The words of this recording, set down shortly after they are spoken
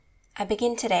I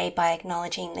begin today by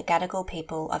acknowledging the Gadigal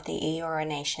people of the Eora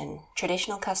Nation,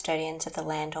 traditional custodians of the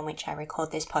land on which I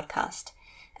record this podcast,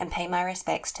 and pay my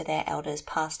respects to their elders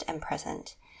past and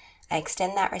present. I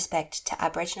extend that respect to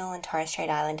Aboriginal and Torres Strait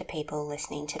Islander people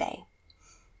listening today.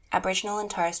 Aboriginal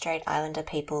and Torres Strait Islander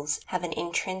peoples have an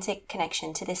intrinsic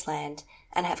connection to this land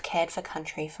and have cared for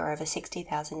country for over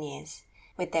 60,000 years,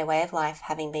 with their way of life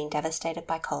having been devastated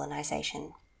by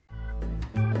colonisation.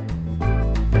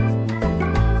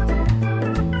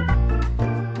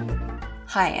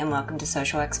 Hi, and welcome to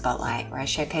Social Work Spotlight, where I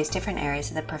showcase different areas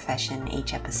of the profession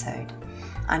each episode.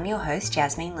 I'm your host,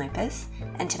 Jasmine Lupus,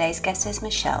 and today's guest is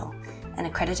Michele, an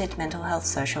accredited mental health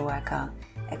social worker,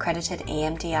 accredited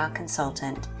EMDR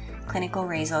consultant, clinical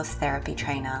resource therapy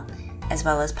trainer, as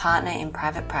well as partner in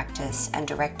private practice and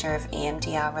director of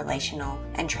EMDR relational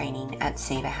and training at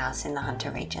Cedar House in the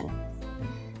Hunter region.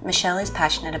 Michele is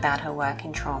passionate about her work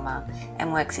in trauma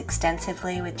and works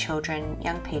extensively with children,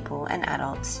 young people and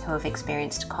adults who have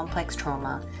experienced complex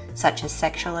trauma such as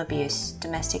sexual abuse,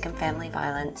 domestic and family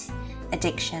violence,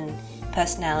 addiction,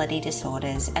 personality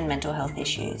disorders and mental health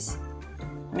issues.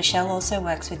 Michele also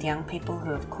works with young people who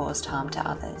have caused harm to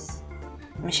others.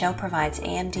 Michele provides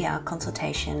EMDR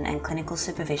consultation and clinical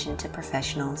supervision to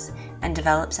professionals and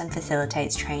develops and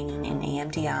facilitates training in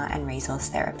EMDR and resource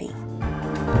therapy.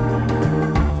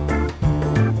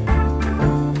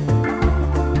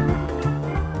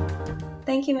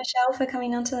 Thank you, Michele, for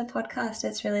coming onto the podcast.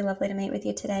 It's really lovely to meet with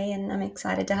you today, and I'm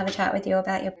excited to have a chat with you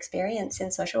about your experience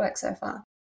in social work so far.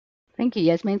 Thank you,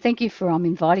 Yasmin. Thank you for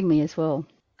inviting me as well.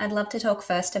 I'd love to talk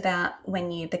first about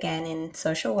when you began in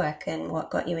social work and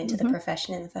what got you into the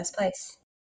profession in the first place.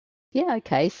 Yeah,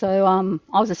 okay. So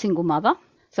I was a single mother.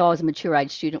 So I was a mature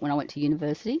age student when I went to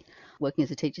university, working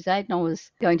as a teacher's aide, and I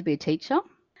was going to be a teacher.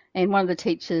 And one of the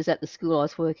teachers at the school I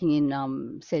was working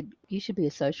in said, you should be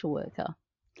a social worker,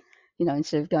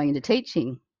 instead of going into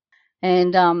teaching.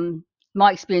 And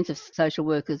my experience of social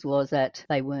workers was that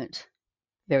they weren't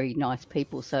very nice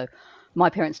people. So my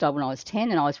parents died when I was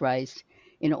 10 and I was raised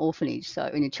in an orphanage, so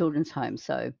in a children's home.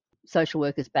 So social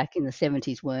workers back in the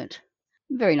 70s weren't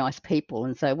very nice people.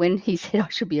 And so when he said I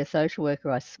should be a social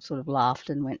worker, I sort of laughed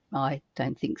and went, I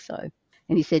don't think so.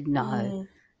 And he said, no,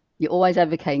 you're always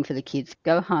advocating for the kids.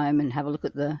 Go home and have a look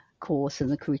at the course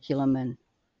and the curriculum. And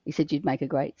he said, you'd make a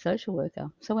great social worker.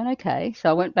 So I went, okay.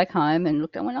 So I went back home and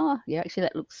looked and went, oh, yeah, actually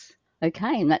that looks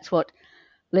okay. And that's what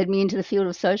led me into the field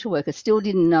of social work. I still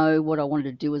didn't know what I wanted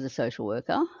to do as a social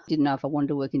worker. Didn't know if I wanted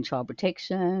to work in child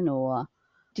protection or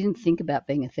didn't think about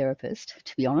being a therapist,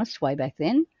 to be honest, way back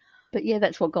then. But yeah,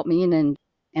 that's what got me in and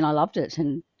I loved it.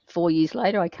 And 4 years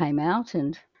later, I came out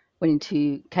and went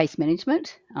into case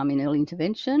management in early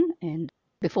intervention. And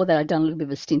before that, I'd done a little bit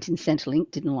of a stint in Centrelink.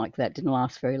 Didn't like that. Didn't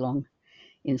last very long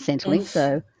in Centrelink.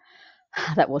 So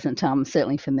that wasn't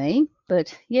certainly for me.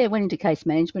 But yeah, went into case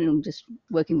management and just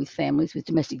working with families with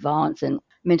domestic violence and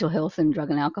mental health and drug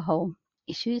and alcohol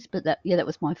issues. But that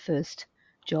was my first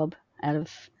job out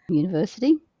of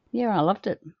university. Yeah, I loved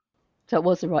it. So it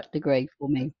was the right degree for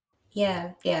me.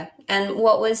 Yeah. And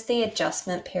what was the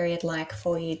adjustment period like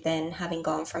for you then, having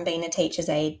gone from being a teacher's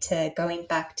aide to going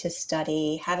back to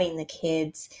study, having the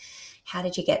kids? How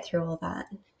did you get through all that?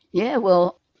 Yeah,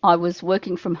 well, I was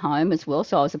working from home as well.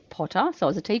 So I was a potter. So I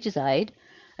was a teacher's aide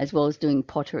as well as doing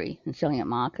pottery and selling at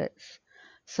markets.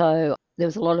 So there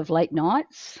was a lot of late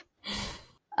nights,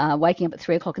 waking up at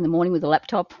 3:00 in the morning with a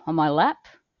laptop on my lap.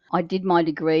 I did my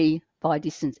degree by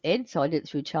distance ed. So I did it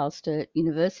through Charles Sturt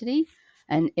University.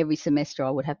 And every semester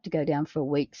I would have to go down for a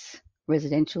week's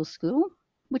residential school,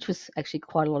 which was actually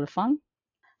quite a lot of fun.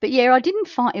 But yeah, I didn't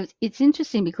find it's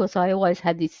interesting because I always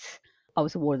had this, I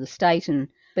was a ward of the state, and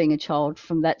being a child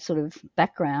from that sort of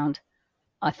background,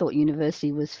 I thought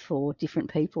university was for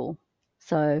different people.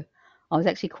 So I was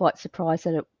actually quite surprised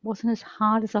that it wasn't as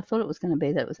hard as I thought it was going to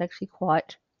be, that it was actually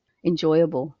quite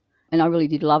enjoyable. And I really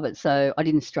did love it. So I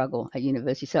didn't struggle at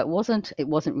university. So it wasn't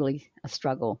really a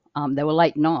struggle. There were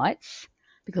late nights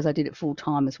because I did it full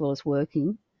time as well as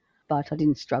working, but I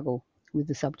didn't struggle with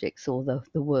the subjects or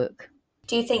the work.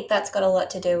 Do you think that's got a lot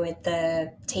to do with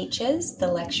the teachers, the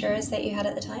lecturers that you had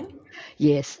at the time?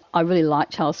 Yes, I really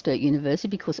liked Charles Sturt University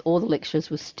because all the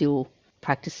lecturers were still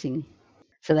practicing.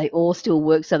 So they all still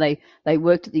worked. So they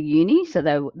worked at the uni, so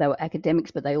they were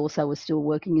academics, but they also were still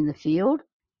working in the field.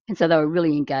 And so they were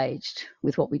really engaged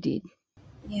with what we did.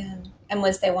 Yeah. And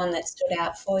was there one that stood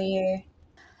out for you?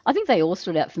 I think they all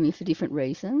stood out for me for different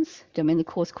reasons. I mean, the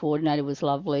course coordinator was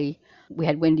lovely. We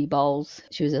had Wendy Bowles.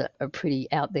 She was a pretty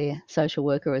out there social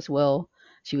worker as well.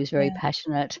 She was very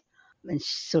passionate and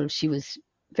she was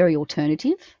very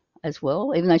alternative as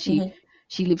well, even though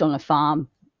she lived on a farm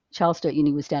Charles Sturt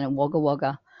Uni was down in Wagga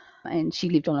Wagga, and she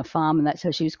lived on a farm, and that's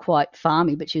so she was quite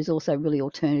farmy, but she was also really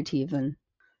alternative. And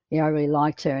yeah, I really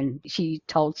liked her. And she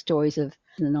told stories of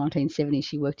in the 1970s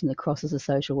she worked in the Cross as a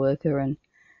social worker and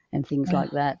things Wow.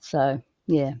 like that. So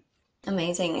yeah.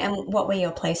 Amazing. And what were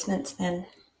your placements then?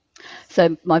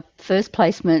 So my first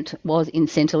placement was in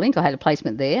Centrelink. I had a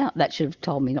placement there. That should have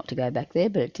told me not to go back there,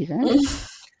 but it didn't.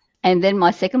 And then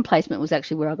my second placement was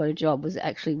actually where I got a job, was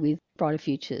actually with Brighter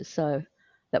Futures. So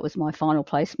that was my final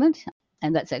placement.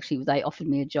 And that's actually, they offered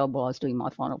me a job while I was doing my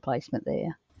final placement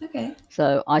there. Okay.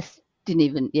 So I didn't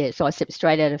even, so I stepped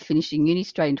straight out of finishing uni,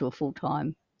 straight into a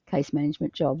full-time case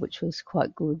management job, which was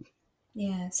quite good.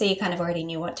 Yeah, so you kind of already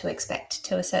knew what to expect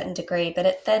to a certain degree, but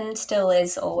it then still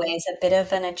is always a bit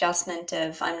of an adjustment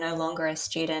of I'm no longer a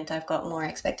student, I've got more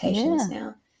expectations Yeah.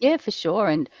 now. Yeah, for sure.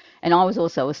 And I was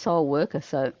also a sole worker,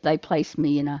 so they placed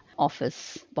me in an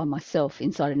office by myself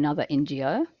inside another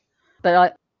NGO. But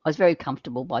I was very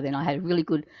comfortable by then. I had really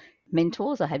good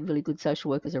mentors. I had really good social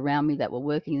workers around me that were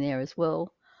working there as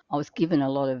well. I was given a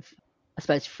lot of, I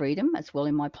suppose, freedom as well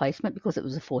in my placement because it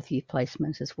was a fourth year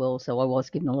placement as well. So I was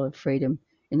given a lot of freedom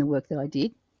in the work that I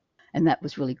did. And that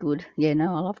was really good. Yeah,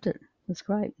 no, I loved it. It was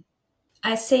great.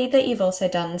 I see that you've also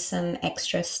done some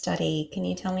extra study. Can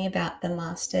you tell me about the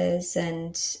masters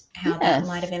and how that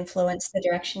might have Yes. influenced the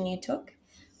direction you took?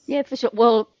 Yeah, for sure.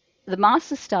 Well, the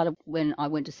master's started when I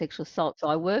went to sexual assault. So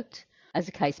I worked as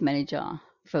a case manager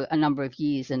for a number of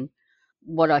years. And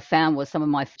what I found was some of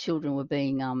my children were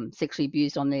being sexually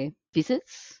abused on their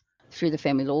visits through the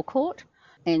family law court.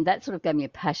 And that sort of gave me a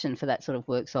passion for that sort of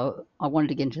work. So I wanted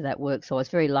to get into that work. So I was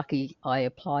very lucky. I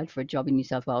applied for a job in New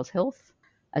South Wales Health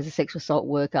as a sexual assault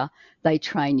worker. They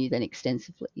train you then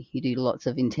extensively. You do lots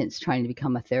of intense training to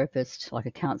become a therapist, like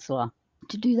a counsellor,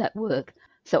 to do that work.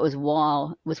 So it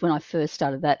was when I first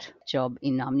started that job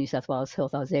in New South Wales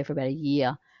Health. I was there for about a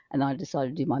year, and then I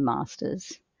decided to do my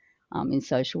master's in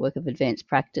social work of advanced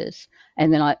practice.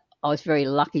 And then I was very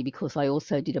lucky because I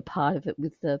also did a part of it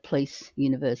with the police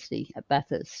university at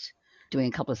Bathurst, doing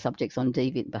a couple of subjects on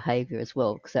deviant behaviour as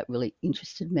well, because that really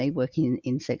interested me working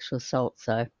in sexual assault.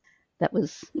 So that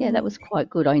was quite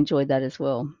good. I enjoyed that as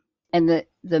well. And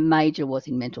the major was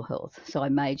in mental health. So I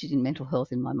majored in mental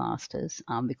health in my master's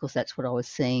because that's what I was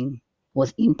seeing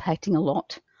was impacting a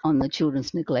lot on the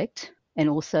children's neglect and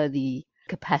also the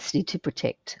capacity to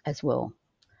protect as well.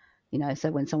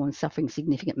 So when someone's suffering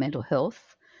significant mental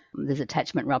health, there's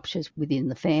attachment ruptures within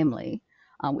the family,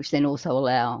 which then also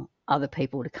allow other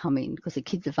people to come in because the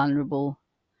kids are vulnerable,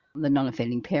 the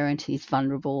non-offending parent is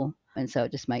vulnerable, and so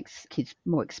it just makes kids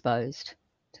more exposed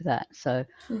to that. So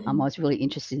I was really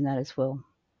interested in that as well.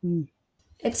 Mm.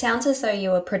 It sounds as though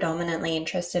you were predominantly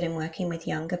interested in working with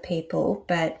younger people,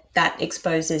 but that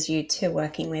exposes you to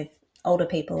working with older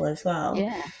people as well.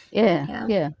 Yeah, yeah, Yeah.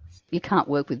 yeah. You can't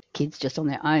work with kids just on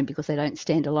their own because they don't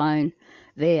stand alone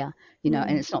there,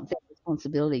 and it's not their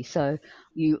responsibility. So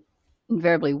you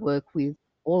invariably work with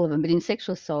all of them. But in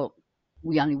sexual assault,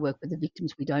 we only work with the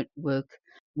victims. We don't work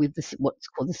with what's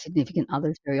called the significant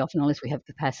others very often unless we have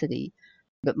capacity.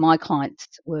 But my clients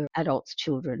were adults,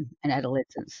 children, and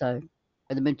adolescents. So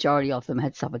the majority of them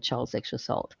had suffered child sexual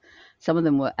assault. Some of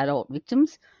them were adult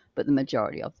victims, but the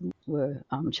majority of them were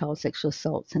child sexual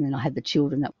assaults. And then I had the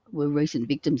children that were recent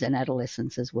victims and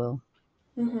adolescents as well.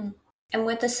 Mm-hmm. And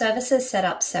were the services set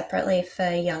up separately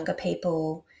for younger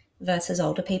people versus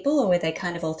older people, or were they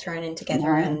kind of all thrown in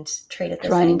together No, and treated the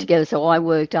training same? together. So I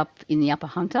worked up in the Upper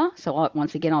Hunter. So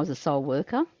once again, I was a sole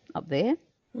worker up there.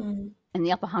 Mm. And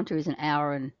the Upper Hunter is so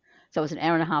it was an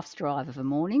hour and a half's drive of a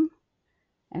morning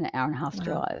and an hour and a half's Wow.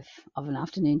 drive of an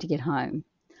afternoon to get home,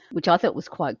 which I thought was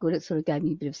quite good. It sort of gave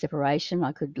me a bit of separation.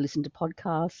 I could listen to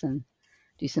podcasts and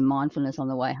do some mindfulness on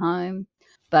the way home.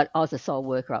 But I was a sole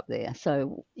worker up there.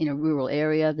 So in a rural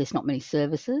area, there's not many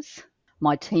services.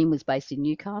 My team was based in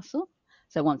Newcastle.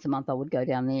 So once a month I would go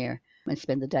down there and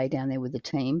spend the day down there with the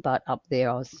team. But up there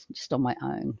I was just on my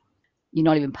own. You're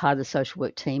not even part of the social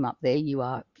work team up there. You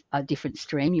are a different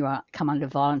stream. You are come under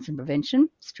violence and prevention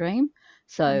stream.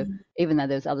 So even though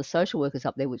there's other social workers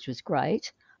up there, which was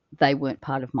great, they weren't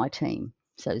part of my team,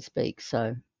 so to speak.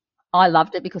 So I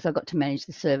loved it because I got to manage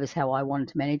the service how I wanted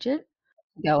to manage it.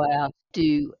 Go out,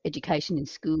 do education in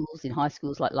schools, in high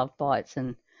schools like Love Bites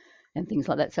and things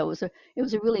like that. So it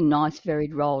was a really nice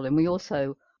varied role. And we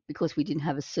also, because we didn't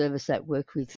have a service that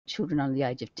worked with children under the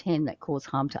age of 10 that cause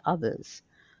harm to others,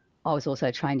 I was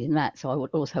also trained in that. So I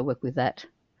would also work with that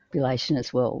population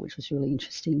as well, which was really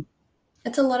interesting.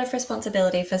 It's a lot of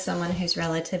responsibility for someone who's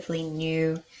relatively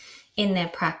new in their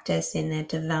practice, in their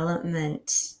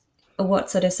development.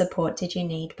 What sort of support did you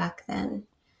need back then?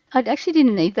 I actually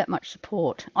didn't need that much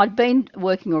support. I'd been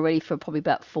working already for probably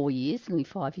about 4 years, nearly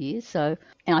 5 years. So,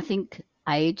 and I think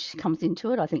age comes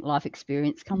into it. I think life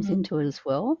experience comes Mhm. into it as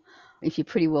well. If you're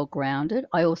pretty well grounded,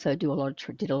 I also did a lot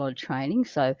of training,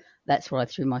 so that's what I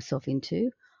threw myself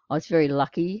into. I was very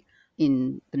lucky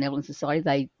in Benevolent Society.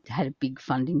 They had a big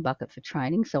funding bucket for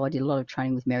training, so I did a lot of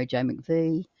training with Mary Jo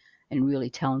McVie and really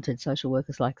talented social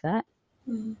workers like that.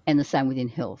 Mm. And the same within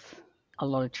health, a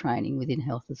lot of training within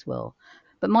health as well.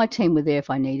 But my team were there if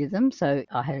I needed them. So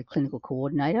I had a clinical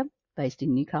coordinator based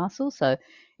in Newcastle. So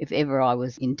if ever I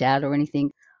was in doubt or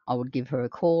anything, I would give her a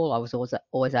call. I was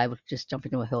always able to just jump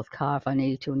into a health car if I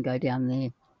needed to and go down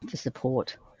there for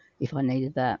support if I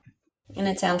needed that. And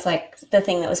it sounds like the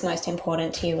thing that was most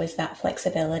important to you was that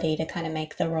flexibility to kind of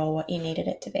make the role what you needed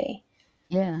it to be.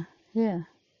 Yeah, yeah.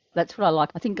 That's what I like.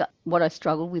 I think what I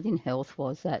struggled with in health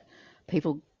was that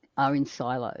people are in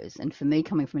silos. And for me,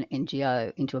 coming from an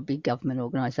NGO into a big government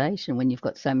organisation, when you've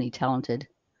got so many talented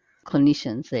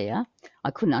clinicians there,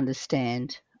 I couldn't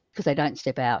understand because they don't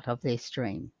step out of their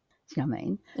stream. You know what I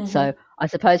mean? Mm-hmm. So I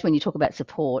suppose when you talk about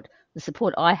support, the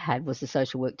support I had was the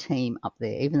social work team up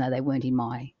there, even though they weren't in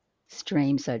my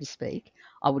stream, so to speak.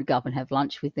 I would go up and have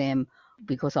lunch with them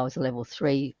because I was a level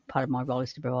 3. Part of my role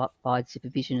is to provide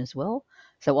supervision as well.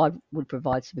 So I would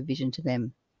provide supervision to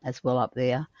them as well up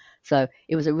there. So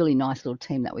it was a really nice little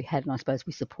team that we had, and I suppose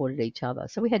we supported each other.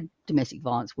 So we had domestic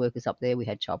violence workers up there, we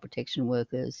had child protection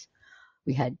workers,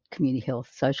 we had community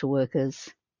health social workers,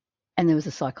 and there was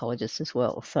a psychologist as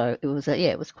well. So it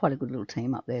was quite a good little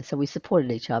team up there. So we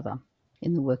supported each other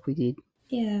in the work we did.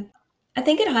 Yeah. I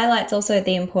think it highlights also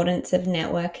the importance of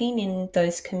networking in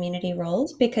those community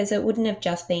roles because it wouldn't have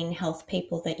just been health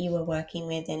people that you were working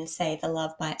with in, say, the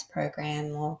Love Bites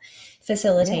program or Yeah,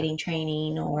 facilitating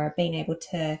training or being able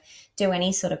to do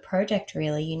any sort of project,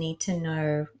 really. You need to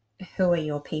know who are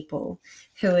your people,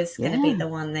 who is going to be yeah. the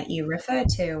one that you refer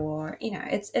to, or,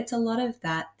 it's a lot of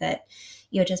that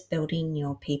you're just building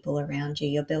your people around you,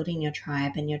 you're building your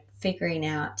tribe and you're figuring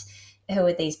out who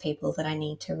are these people that I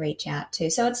need to reach out to.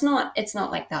 So it's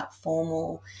not like that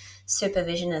formal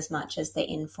supervision as much as the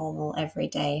informal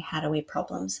everyday how do we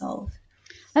problem solve.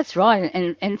 That's right.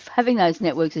 And having those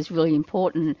networks is really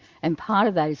important. And part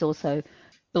of that is also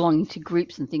belonging to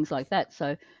groups and things like that.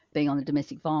 So being on the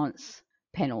domestic violence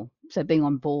panel, so being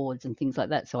on boards and things like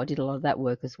that. So I did a lot of that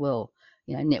work as well,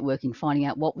 networking, finding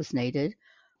out what was needed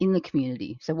in the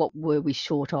community. So what were we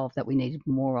short of that we needed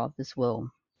more of as well?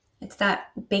 It's that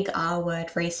big R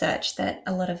word, research, that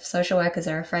a lot of social workers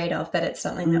are afraid of, but it's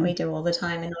something that we Mm, do all the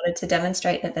time in order to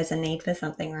demonstrate that there's a need for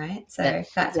something, right? So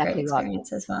that's that's great exactly right.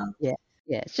 experience as well. Yeah.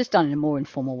 Yeah. It's just done in a more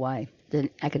informal way than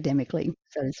academically,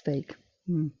 so to speak.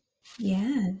 Mm.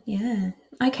 Yeah, yeah.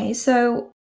 Okay,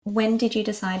 so when did you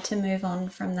decide to move on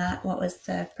from that? What was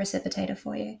the precipitator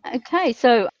for you? Okay,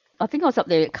 so I think I was up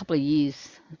there a couple of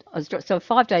years. So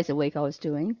 5 days a week I was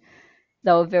doing.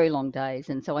 They were very long days,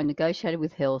 and so I negotiated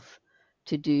with health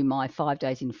to do my 5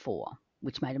 days in 4,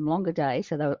 which made them longer days.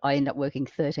 So I ended up working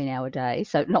 13-hour days.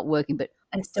 So not working, but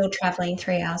And still traveling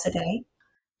 3 hours a day?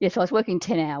 yes, I was working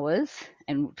 10 hours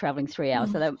and traveling 3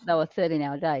 hours. So Mm, they were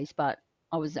 13-hour days, but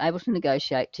I was able to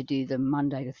negotiate to do them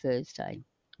Monday to Thursday,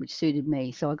 which suited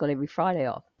me. So I got every Friday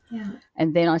off. yeah.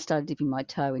 And then I started dipping my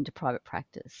toe into private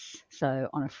practice. So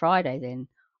on a Friday, then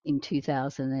in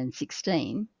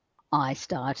 2016, I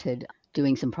started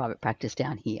doing some private practice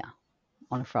down here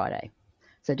on a Friday.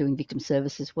 So doing victim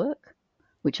services work,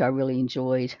 which I really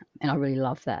enjoyed and I really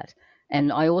loved that. And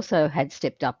I also had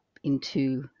stepped up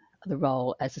into the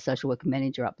role as a social worker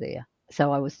manager up there.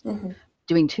 So I was Mhm.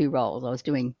 doing 2 roles. I was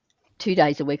doing 2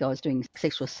 days a week, I was doing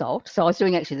sexual assault. So I was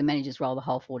doing actually the manager's role the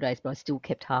whole 4 days, but I still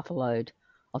kept half a load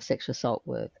of sexual assault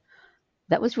work.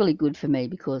 That was really good for me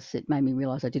because it made me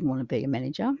realize I didn't want to be a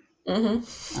manager.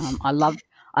 Mhm. Um, I loved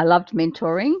I loved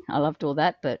mentoring. I loved all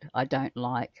that, but I don't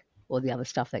like all the other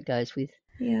stuff that goes with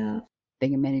Yeah.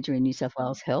 being a manager in New South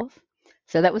Wales Health.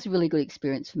 So that was a really good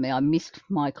experience for me. I missed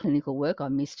my clinical work. I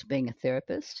missed being a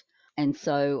therapist. And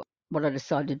so what I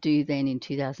decided to do then in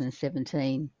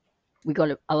 2017, we got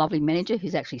a lovely manager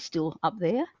who's actually still up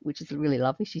there, which is really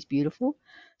lovely. She's beautiful.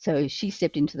 So she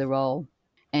stepped into the role.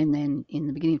 And then in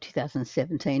the beginning of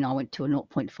 2017, I went to a zero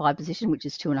point 0.5 position, which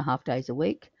is 2.5 days a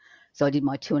week. So I did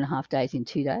my 2.5 days in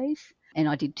 2 days. And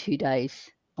I did 2 days.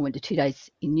 I went to 2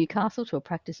 days in Newcastle to a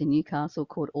practice in Newcastle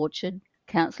called Orchard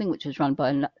Counselling, which was run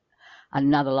by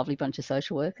another lovely bunch of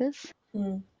social workers.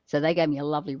 Mm. So they gave me a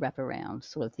lovely wraparound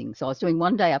sort of thing. So I was doing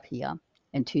one day up here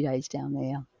and 2 days down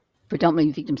there.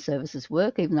 Predominantly victim services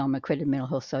work, even though I'm an accredited mental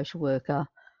health social worker.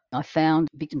 I found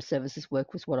victim services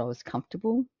work was what I was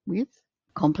comfortable with.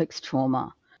 Complex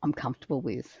trauma I'm comfortable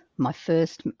with. I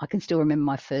can still remember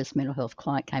my first mental health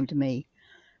client came to me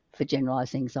for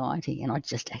generalised anxiety, and I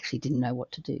just actually didn't know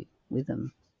what to do with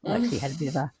them. I actually had a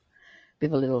bit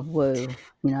of a little whoa, you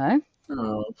know.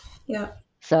 Oh, yeah.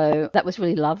 So that was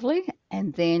really lovely.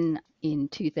 And then in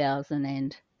 2000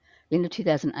 and the end of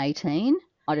 2018,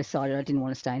 I decided I didn't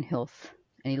want to stay in health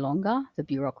any longer. The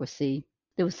bureaucracy,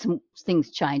 there was some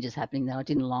changes happening that I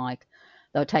didn't like.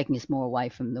 They were taking us more away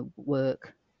from the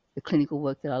work, the clinical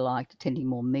work that I liked, attending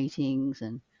more meetings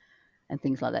and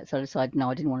things like that. So I decided, no,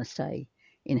 I didn't want to stay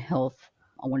in health.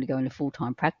 I wanted to go into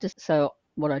full-time practice. So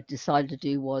what I decided to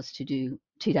do was to do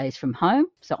 2 days from home,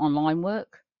 so online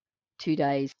work, 2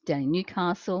 days down in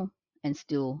Newcastle, and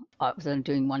still I was only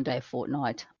doing 1 day a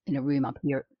fortnight in a room up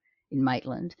here in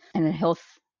Maitland. And then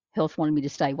health wanted me to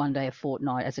stay 1 day a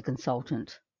fortnight as a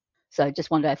consultant. So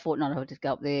just 1 day a fortnight I would just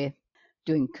go up there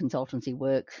doing consultancy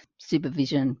work,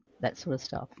 supervision, that sort of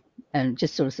stuff, and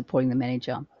just sort of supporting the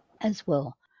manager as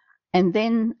well. And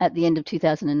then at the end of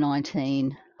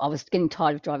 2019, I was getting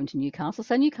tired of driving to Newcastle.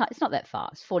 So Newcastle, it's not that far,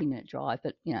 it's a 40-minute drive,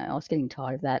 but I was getting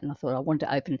tired of that, and I thought I wanted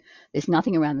to open. There's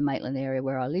nothing around the Maitland area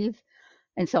where I live,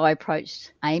 and so I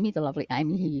approached Amy, the lovely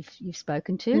Amy who you've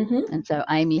spoken to, and so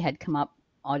Amy had come up.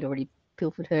 I'd already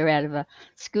pilfered her out of a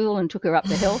school and took her up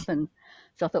to health, and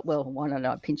so I thought, well, why don't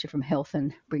I pinch her from health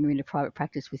and bring her into private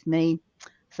practice with me?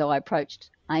 So I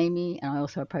approached Amy, and I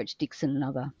also approached Dixon,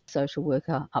 another social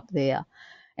worker up there,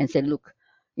 and said, look,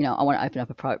 I want to open up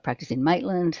a private practice in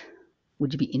Maitland.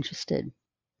 Would you be interested?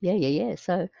 Yeah.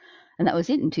 So, and that was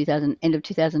it in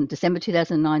December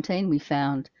 2019, we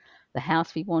found the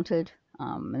house we wanted,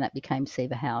 and that became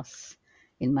Seaver House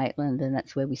in Maitland, and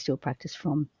that's where we still practice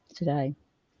from today.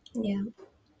 Yeah.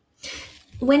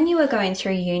 When you were going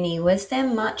through uni, was there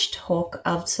much talk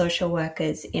of social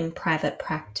workers in private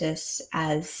practice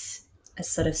as a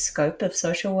sort of scope of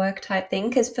social work type thing?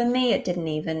 Because for me,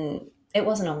 it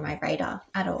wasn't on my radar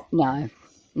at all.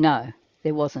 No,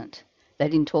 there wasn't. They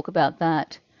didn't talk about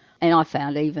that. And I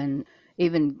found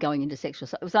even going into sexual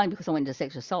assault, it was only because I went into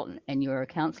sexual assault and you're a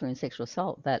counsellor in sexual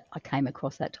assault that I came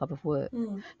across that type of work.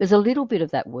 There's a little bit of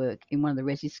that work in one of the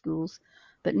resi schools,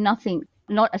 but nothing,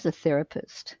 not as a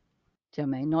therapist. Do you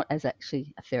know what I mean? Not as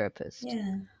actually a therapist.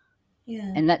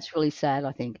 Yeah. And that's really sad,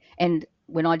 I think. And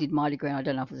when I did my degree, I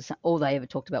don't know if it was all they ever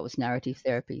talked about was narrative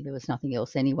therapy. There was nothing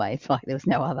else anyway. It's like there was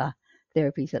no other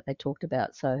therapies that they talked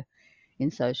about. So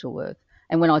in social work.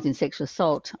 And when I was in sexual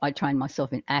assault, I trained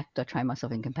myself in ACT. I trained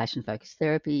myself in compassion focused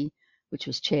therapy, which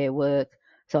was chair work.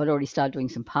 So I'd already started doing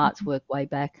some parts work way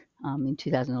back in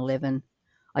 2011.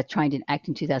 I trained in ACT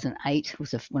in 2008.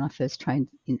 When I first trained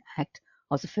in ACT.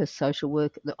 I was the first social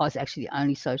worker. I was actually the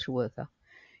only social worker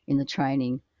in the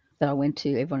training that I went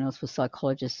to. Everyone else was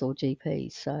psychologists or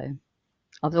GPs. So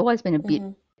I've always been a bit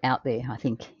out there, I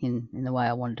think, in the way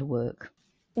I wanted to work.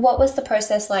 What was the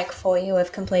process like for you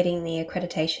of completing the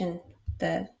accreditation,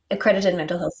 the accredited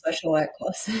mental health social work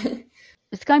course?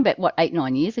 It's going back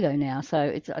 8-9 years ago now, so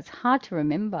it's hard to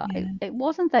remember. Yeah. It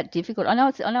wasn't that difficult. I know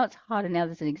it's harder now.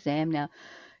 There's an exam now.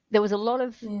 There was a lot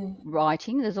of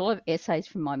writing. There's a lot of essays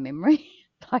from my memory,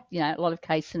 like a lot of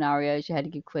case scenarios. You had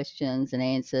to give questions and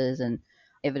answers and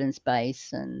evidence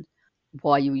base and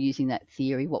why you were using that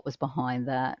theory, what was behind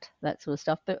that sort of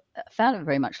stuff. But I found it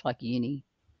very much like uni.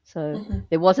 So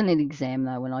there wasn't an exam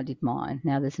though when I did mine.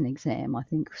 Now there's an exam, I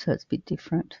think, so it's a bit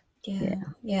different.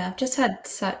 Yeah. I've just had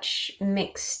such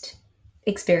mixed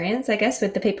experience, I guess,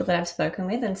 with the people that I've spoken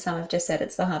with, and some have just said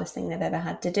it's the hardest thing they've ever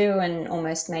had to do and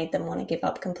almost made them want to give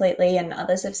up completely, and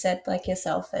others have said, like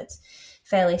yourself, it's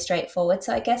fairly straightforward.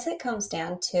 So I guess it comes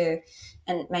down to,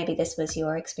 and maybe this was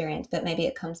your experience, but maybe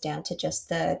it comes down to just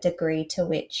the degree to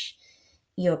which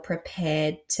you're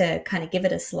prepared to kind of give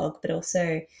it a slog, but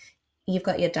also you've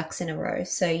got your ducks in a row.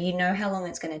 So you know how long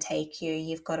it's going to take you.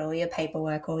 You've got all your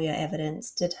paperwork, all your evidence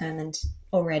determined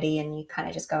already, and you're kind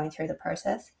of just going through the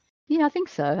process. Yeah, I think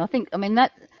so.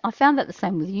 I found that the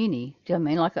same with uni. Do you know what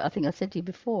I mean? Like I think I said to you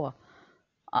before,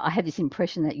 I had this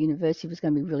impression that university was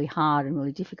going to be really hard and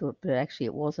really difficult, but actually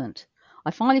it wasn't.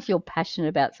 I find if you're passionate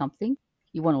about something,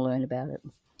 you want to learn about it.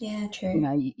 Yeah, true.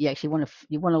 You actually want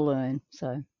to learn.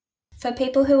 So for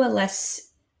people who are less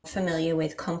familiar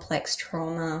with complex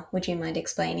trauma, would you mind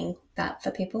explaining that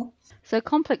for people? So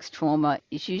complex trauma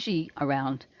is usually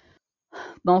around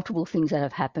multiple things that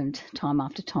have happened time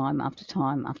after time after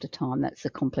time after time. That's the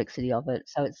complexity of it.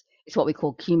 So it's what we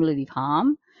call cumulative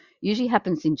harm. Usually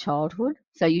happens in childhood.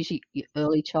 So usually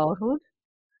early childhood.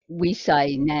 We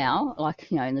say now,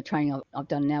 like, in the training I've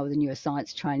done now with the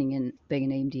neuroscience training and being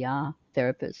an EMDR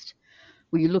therapist,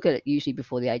 well, you look at it usually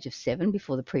before the age of 7,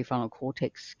 before the prefrontal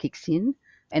cortex kicks in.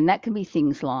 And that can be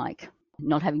things like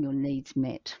not having your needs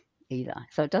met either.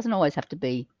 So it doesn't always have to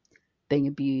be being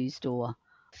abused or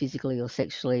physically or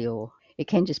sexually, or it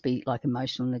can just be like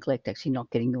emotional neglect, actually not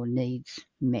getting your needs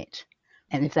met.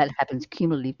 And if that happens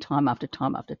cumulative time after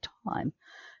time after time,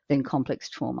 then complex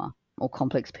trauma or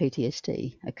complex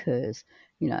PTSD occurs,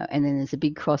 and then there's a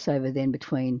big crossover then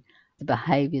between the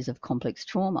behaviours of complex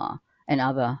trauma and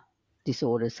other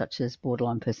disorders such as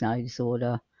borderline personality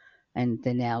disorder, and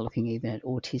they're now looking even at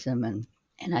autism and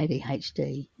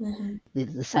ADHD. Mm-hmm. They're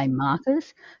the same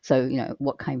markers. So,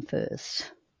 what came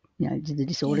first? Did the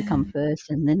disorder come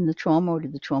first and then the trauma, or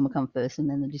did the trauma come first and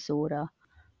then the disorder?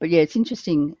 But yeah, it's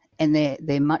interesting, and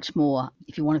they're much more,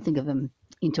 if you want to think of them,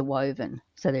 interwoven.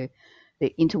 So they're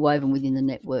interwoven within the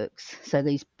networks. So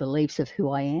these beliefs of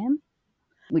who I am,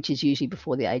 which is usually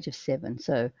before the age of 7.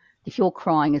 So if you're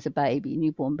crying as a baby, a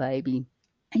newborn baby,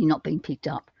 and you're not being picked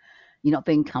up, you're not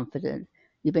being comforted,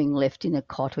 you're being left in a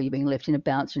cot, or you're being left in a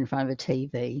bouncer in front of a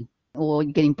TV, or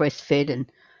you're getting breastfed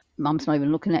and mum's not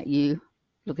even looking at you,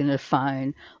 looking at a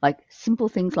phone, like simple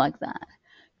things like that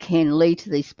can lead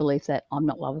to this belief that I'm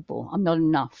not lovable, I'm not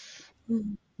enough,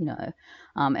 and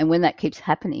when that keeps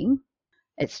happening,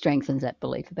 it strengthens that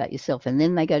belief about yourself. And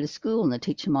then they go to school and the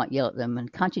teacher might yell at them,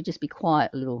 and can't you just be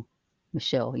quiet, little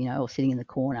Michelle, or sitting in the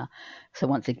corner. So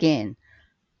once again,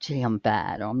 gee, I'm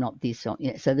bad, or I'm not this, or,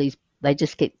 so they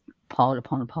just get piled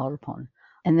upon and piled upon.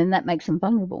 And then that makes them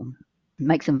vulnerable. It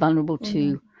makes them vulnerable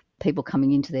to people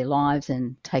coming into their lives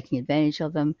and taking advantage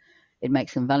of them. It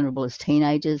makes them vulnerable as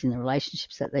teenagers in the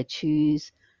relationships that they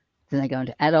choose. Then they go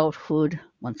into adulthood,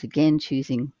 once again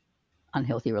choosing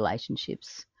unhealthy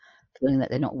relationships, feeling that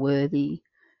they're not worthy,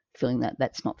 feeling that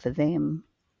that's not for them.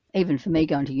 Even for me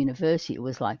going to university, it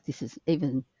was like, this is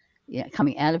even,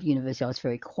 coming out of university, I was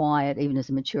very quiet, even as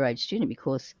a mature age student,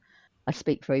 because I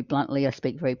speak very bluntly, I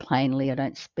speak very plainly, I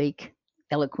don't speak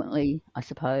eloquently, I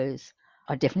suppose.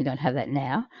 I definitely don't have that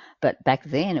now. But back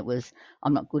then it was,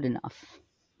 I'm not good enough.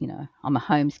 I'm a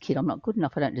Holmes kid, I'm not good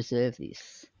enough, I don't deserve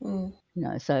this.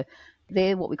 So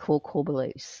they're what we call core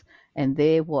beliefs, and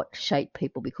they're what shape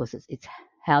people, because it's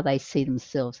how they see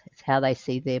themselves, it's how they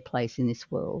see their place in this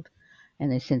world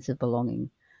and their sense of belonging.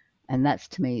 And that's,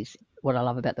 to me, is what I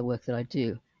love about the work that I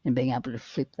do, and being able to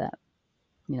flip that.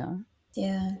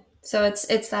 Yeah. So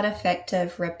it's that effect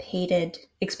of repeated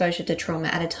exposure to trauma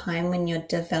at a time when you're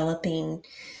developing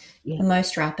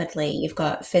most rapidly. You've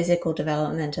got physical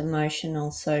development,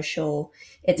 emotional, social.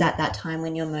 It's at that time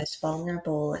when you're most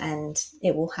vulnerable, and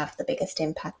it will have the biggest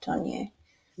impact on you.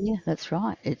 Yeah, that's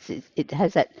right. It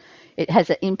has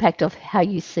that impact of how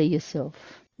you see yourself.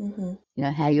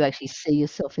 How you actually see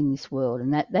yourself in this world,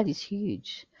 and that is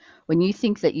huge. When you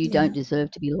think that you don't deserve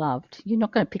to be loved, you're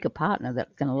not going to pick a partner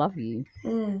that's going to love you.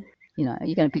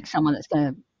 You're going to pick someone that's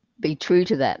going to be true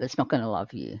to that, that's not going to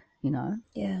love you.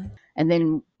 Yeah. And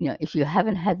then, if you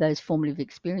haven't had those formative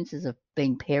experiences of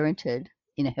being parented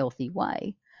in a healthy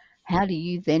way, how do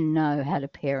you then know how to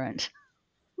parent?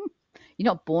 You're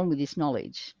not born with this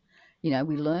knowledge. We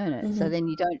learn it.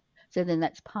 So then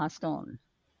that's passed on.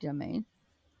 Do you know what I mean?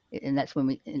 And that's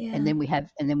when and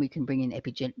then we can bring in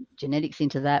epigenetics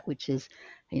into that, which is,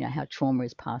 how trauma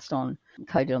is passed on,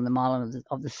 coded on the myelin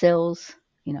of the cells,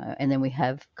 and then we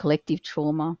have collective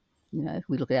trauma.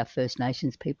 We look at our First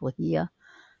Nations people here.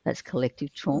 That's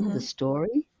collective trauma, the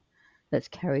story that's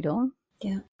carried on.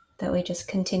 Yeah. That we just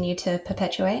continue to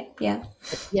perpetuate. Yeah.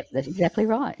 Yep, that's exactly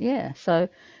right. Yeah. So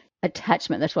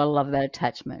attachment, that's what I love about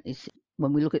attachment, is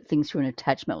when we look at things through an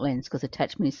attachment lens, because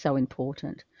attachment is so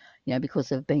important,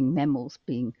 because of being mammals,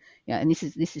 being, and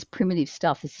this is primitive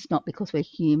stuff. This is not because we're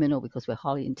human or because we're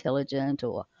highly intelligent,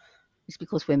 or it's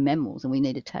because we're mammals and we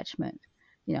need attachment,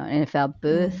 and if our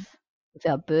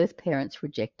birth parents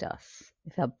reject us,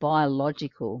 if our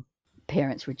biological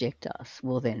parents reject us,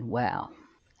 well then, wow,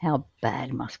 how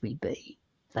bad must we be?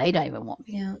 They don't even want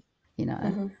me,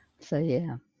 So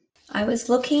yeah. I was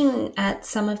looking at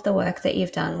some of the work that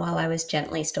you've done while I was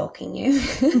gently stalking you.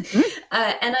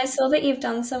 And I saw that you've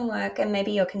done some work, and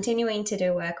maybe you're continuing to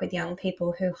do work with young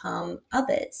people who harm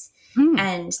others,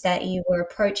 and that you were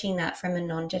approaching that from a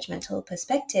non-judgmental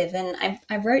perspective. And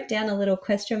I wrote down a little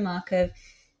question mark of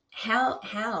how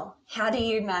do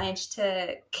you manage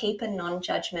to keep a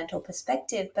non-judgmental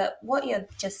perspective? But what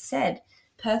you've just said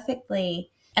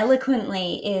perfectly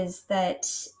eloquently is that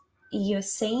you're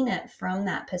seeing it from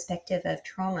that perspective of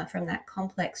trauma, from that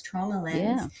complex trauma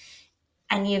lens.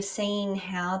 And you've seen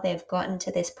how they've gotten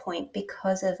to this point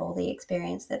because of all the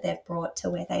experience that they've brought to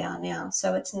where they are now.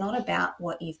 So it's not about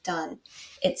what you've done.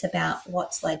 It's about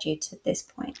what's led you to this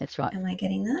point. That's right. Am I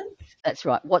getting that? That's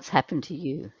right. What's happened to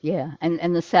you? Yeah.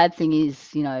 And the sad thing is,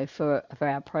 for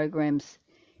our programs,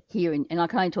 here and I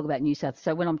can only talk about New South.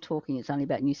 So when I'm talking, it's only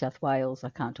about New South Wales. I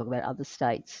can't talk about other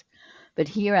states. But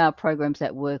here are programs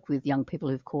that work with young people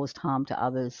who've caused harm to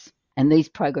others. And these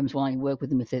programs will only work with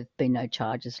them if there's been no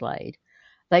charges laid.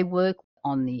 They work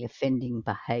on the offending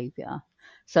behaviour.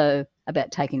 So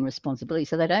about taking responsibility.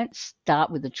 So they don't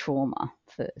start with the trauma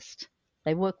first.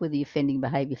 They work with the offending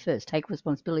behaviour first. Take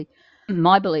responsibility.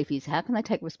 My belief is, how can they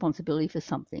take responsibility for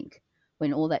something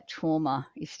when all that trauma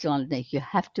is still underneath? You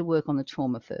have to work on the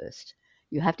trauma first.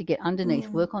 You have to get underneath,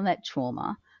 work on that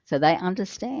trauma so they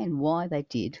understand why they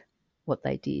did what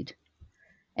they did.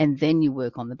 And then you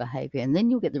work on the behaviour and then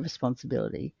you'll get the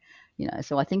responsibility.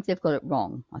 So I think they've got it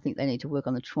wrong. I think they need to work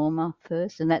on the trauma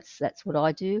first, and that's what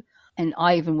I do. And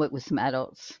I even work with some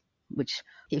adults, which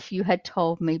if you had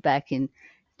told me back in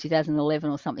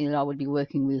 2011 or something that I would be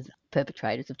working with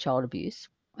perpetrators of child abuse,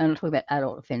 and I'm talking about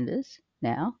adult offenders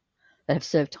now that have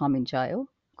served time in jail,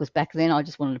 because back then I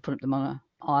just wanted to put them on an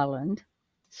island,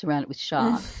 surround it with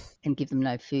sharks and give them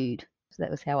no food. So that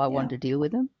was how I wanted to deal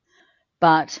with them.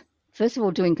 But first of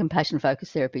all, doing compassion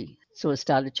focused therapy sort of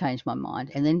started to change my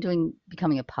mind. And then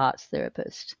becoming a parts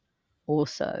therapist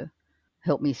also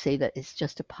helped me see that it's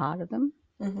just a part of them.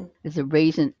 There's a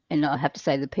reason. And I have to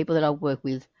say, the people that I work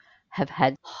with have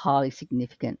had highly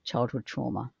significant childhood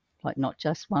trauma, like not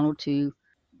just one or two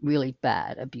really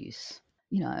bad abuse,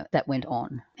 that went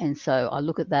on. And so I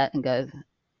look at that and go,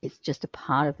 it's just a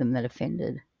part of them that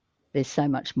offended. There's so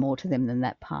much more to them than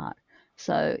that part.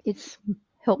 So it's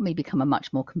helped me become a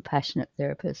much more compassionate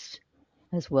therapist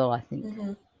as well, I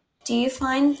think. Do you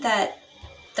find that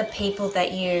the people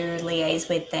that you liaise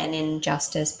with then in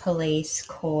justice, police,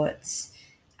 courts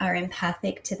are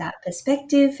empathic to that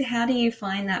perspective? How do you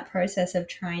find that process of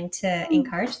trying to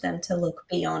encourage them to look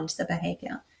beyond the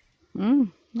behaviour?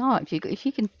 No, if you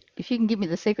can give me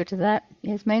the secret to that,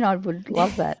 Yasmin, I would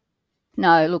love that.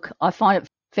 No, look, I find it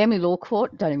family law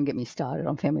court. Don't even get me started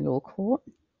on family law court.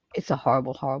 It's a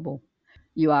horrible, horrible.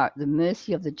 You are at the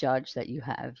mercy of the judge that you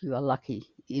have. You are lucky,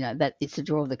 that it's a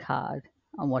draw of the card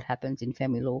on what happens in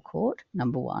family law court,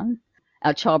 number one.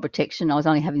 Our child protection, I was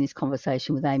only having this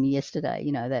conversation with Amy yesterday,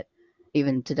 that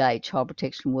even today, child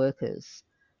protection workers,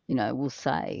 will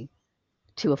say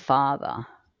to a father,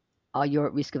 oh, you're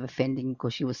at risk of offending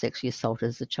because you were sexually assaulted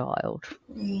as a child.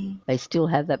 They still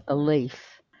have that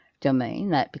belief, do you mean,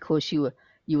 that because you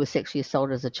were sexually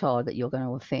assaulted as a child that you're going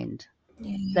to offend.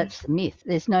 That's the myth.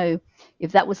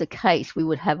 If that was the case, we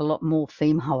would have a lot more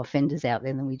female offenders out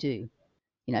there than we do,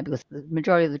 because the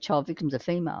majority of the child victims are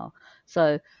female.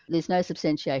 So there's no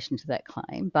substantiation to that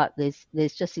claim, but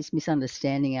there's just this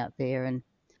misunderstanding out there,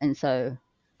 and so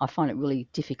I find it really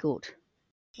difficult.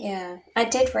 Yeah, I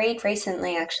did read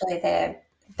recently actually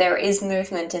there is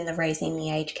movement in the Raising the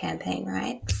Age campaign,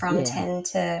 right? From 10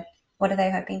 to, what are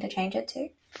they hoping to change it to?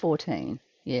 14,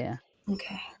 yeah.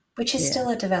 Okay. Which is still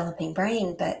a developing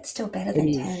brain, but still better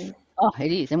than 10. Oh,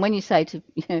 it is. And when you say to,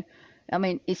 I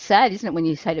mean, it's sad, isn't it, when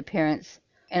you say to parents,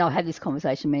 and I've had this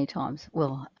conversation many times,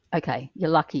 well, okay, you're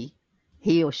lucky.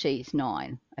 He or she is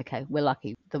 9. Okay, we're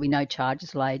lucky. There'll be no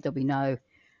charges laid. There'll be no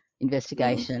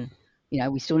investigation.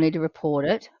 We still need to report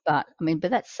it. But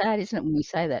that's sad, isn't it, when we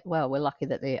say that? Well, we're lucky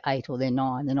that they're 8 or they're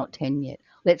 9. They're not 10 yet.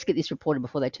 Let's get this reported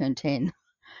before they turn 10.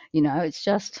 It's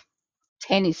just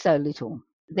 10 is so little.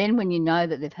 Then when you know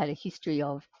that they've had a history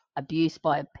of abuse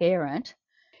by a parent,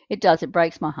 it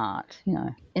breaks my heart,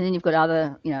 And then you've got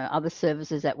other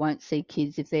services that won't see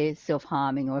kids if they're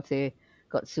self-harming or if they've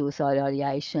got suicide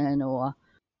ideation, or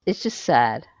it's just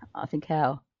sad. I think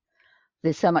how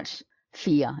there's so much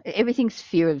fear. Everything's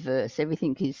fear averse.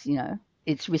 Everything is,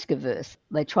 it's risk averse.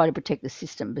 They try to protect the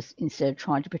system instead of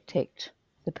trying to protect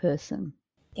the person.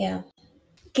 Yeah.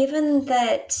 Given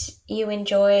that you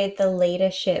enjoy the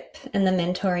leadership and the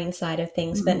mentoring side of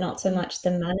things, but not so much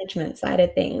the management side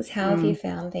of things, how have you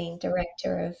found being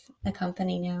director of a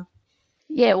company now?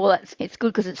 Yeah, well, it's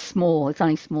good because it's small. It's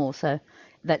only small, so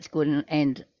that's good.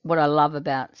 And what I love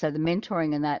about, so the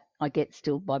mentoring and that I get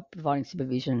still by providing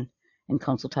supervision and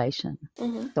consultation.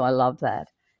 So I love that,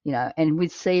 And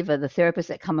with SEVA, the therapists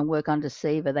that come and work under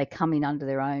SEVA, they come in under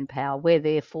their own power. We're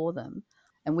there for them,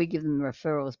 and we give them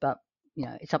referrals, but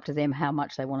it's up to them how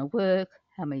much they want to work,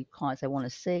 how many clients they want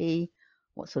to see,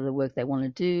 what sort of work they want to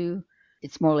do.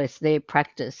 It's more or less their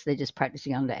practice. They're just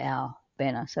practicing under our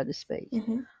banner, so to speak.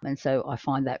 And so I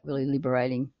find that really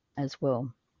liberating as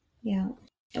well. Yeah.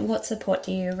 And what support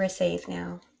do you receive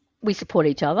now? We support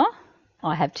each other.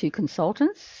 I have 2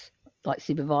 consultants, like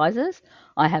supervisors.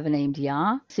 I have an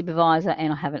EMDR supervisor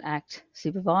and I have an ACT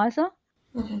supervisor,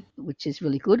 which is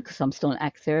really good because I'm still an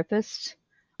ACT therapist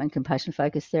and compassion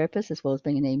focused therapist as well as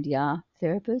being an EMDR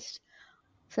therapist.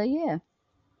 So yeah.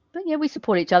 But yeah, we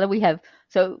support each other.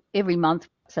 So every month,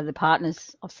 so the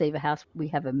partners of Siva House, we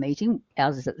have a meeting.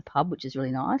 Ours is at the pub, which is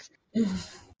really nice.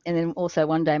 And then also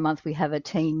one day a month we have a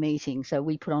team meeting. So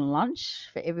we put on lunch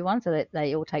for everyone so that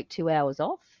they all take 2 hours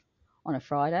off on a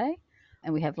Friday,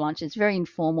 and we have lunch. It's very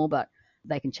informal, but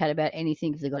they can chat about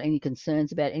anything if they've got any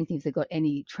concerns about anything, if they've got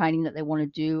any training that they want to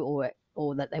do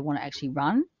or that they want to actually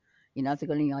run. If they've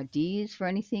got any ideas for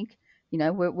anything,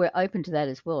 we're open to that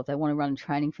as well. If they want to run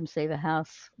training from Siva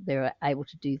House, they're able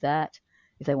to do that.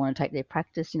 If they want to take their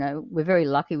practice, we're very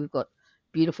lucky. We've got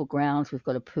beautiful grounds. We've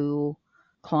got a pool.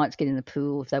 Clients get in the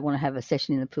pool. If they want to have a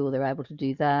session in the pool, they're able to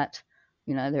do that.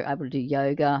 They're able to do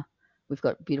yoga. We've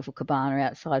got beautiful cabana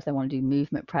outside if they want to do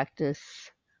movement practice.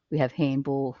 We have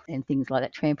handball and things like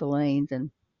that, trampolines and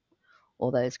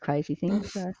all those crazy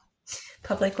things. So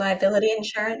Public liability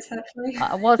insurance, hopefully.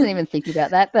 I wasn't even thinking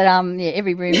about that, but yeah,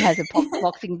 every room has a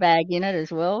boxing bag in it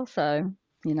as well. So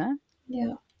Yeah.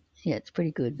 yeah, it's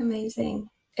pretty good. Amazing.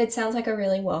 It sounds like a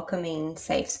really welcoming,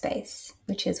 safe space,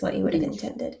 which is what you would have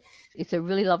intended. It's a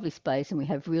really lovely space, and we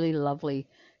have really lovely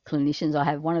clinicians. I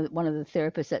have one of the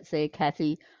therapists that's there,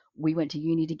 Kathy. We went to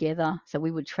uni together, so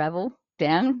we would travel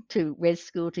down to res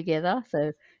school together.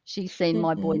 So she's seen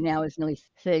my boy now is nearly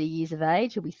 30 years of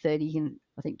age. He'll be 30 in,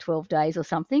 I think, 12 days or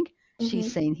something.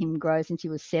 She's seen him grow since he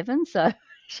was 7, so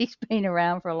she's been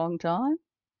around for a long time.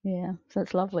 Yeah, so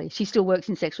it's lovely. She still works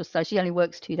in sexual assault. She only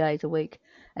works 2 days a week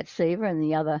at SEVA, and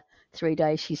the other 3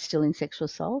 days she's still in sexual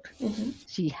assault.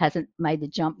 She hasn't made the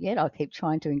jump yet. I keep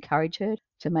trying to encourage her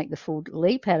to make the full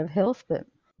leap out of health, but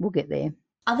we'll get there.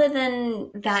 Other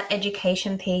than that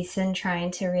education piece and trying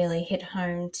to really hit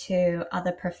home to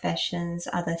other professions,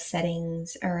 other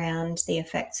settings around the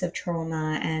effects of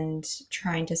trauma and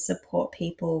trying to support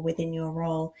people within your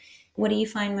role, what do you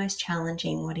find most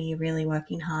challenging? What are you really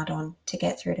working hard on to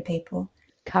get through to people?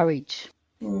 Courage.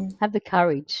 Have the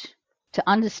courage to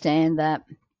understand that,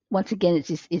 once again,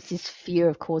 it's this fear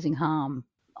of causing harm.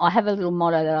 I have a little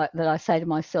motto that I say to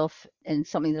myself, and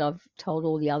something that I've told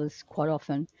all the others quite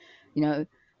often.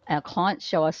 Our clients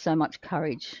show us so much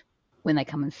courage when they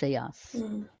come and see us.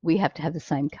 We have to have the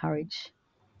same courage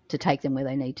to take them where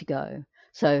they need to go.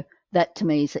 So that to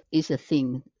me is a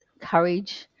thing.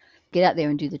 Courage, get out there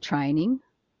and do the training,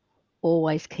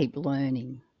 always keep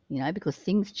learning, because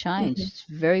things change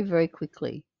very, very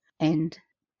quickly. And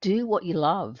do what you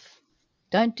love.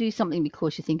 Don't do something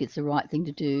because you think it's the right thing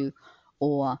to do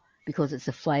or because it's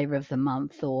the flavour of the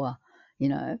month or,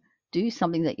 do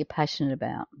something that you're passionate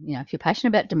about. If you're passionate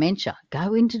about dementia,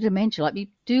 go into dementia. Like, you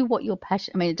do what you're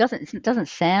passionate. I mean, it doesn't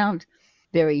sound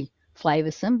very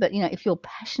flavoursome, but if you're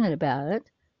passionate about it,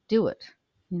 do it.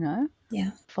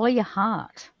 Yeah. Follow your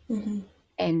heart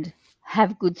and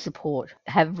have good support.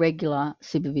 Have regular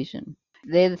supervision.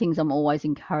 They're the things I'm always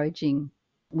encouraging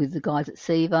with the guys at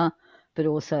SEVA, but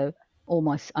also all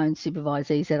my own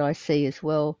supervisees that I see as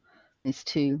well, is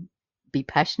to be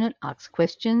passionate, ask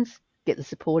questions, get the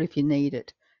support if you need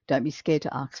it. Don't be scared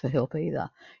to ask for help either.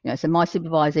 So my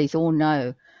supervisees all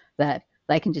know that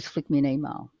they can just flick me an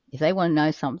email. If they want to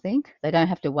know something, they don't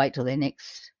have to wait till their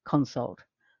next consult.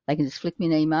 They can just flick me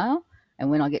an email, and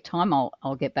when I get time,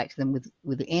 I'll get back to them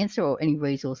with the answer or any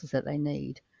resources that they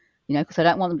need. Because I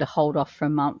don't want them to hold off for a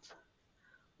month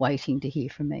waiting to hear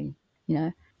from me.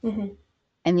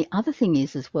 And the other thing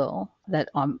is as well that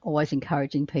I'm always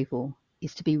encouraging people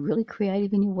is to be really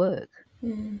creative in your work.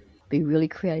 Be really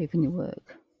creative in your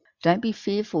work. Don't be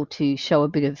fearful to show a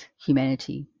bit of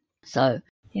humanity. So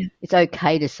it's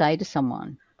okay to say to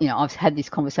someone, I've had this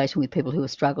conversation with people who are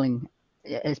struggling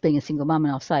as being a single mum,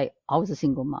 and I'll say, I was a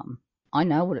single mum. I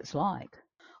know what it's like.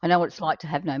 I know what it's like to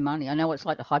have no money. I know what it's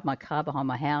like to hide my car behind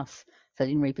my house so I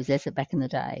didn't repossess it back in the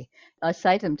day. I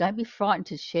say to them, don't be frightened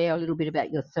to share a little bit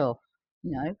about yourself,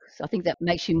 because I think that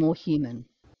makes you more human.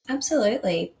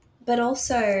 Absolutely. But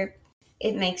also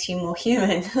it makes you more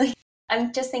human.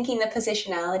 I'm just thinking the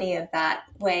positionality of that,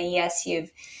 where yes,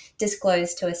 you've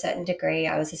disclosed to a certain degree,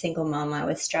 I was a single mum, I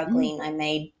was struggling, I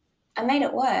made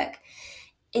it work.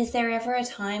 Is there ever a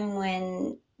time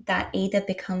when that either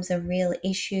becomes a real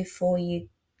issue for you,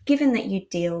 given that you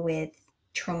deal with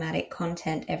traumatic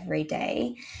content every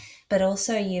day, but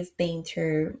also you've been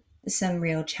through some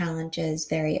real challenges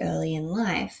very early in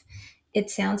life? It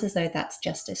sounds as though that's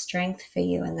just a strength for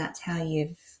you, and that's how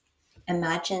you've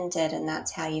imagined it, and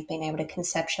that's how you've been able to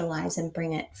conceptualize and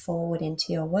bring it forward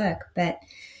into your work. But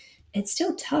it's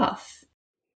still tough.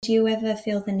 Do you ever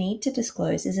feel the need to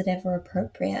disclose? Is it ever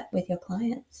appropriate with your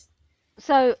clients?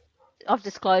 So I've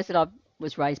disclosed that I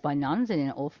was raised by nuns in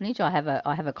an orphanage. I have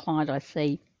a client I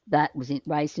see that was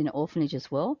raised in an orphanage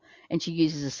as well, and she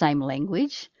uses the same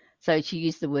language So she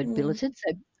used the word Mm. billeted.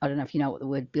 So I don't know if you know what the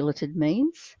word billeted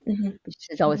means, Mhm. but she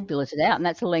says I was Mhm. billeted out, and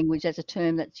that's a language, that's a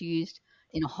term that's used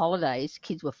in holidays.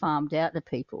 Kids were farmed out to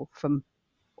people from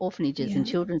orphanages and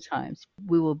Yeah. children's homes.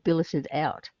 We were billeted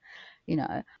out, you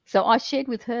know. So I shared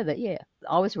with her that, yeah,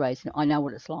 I was raised, I know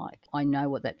what it's like. I know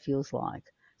what that feels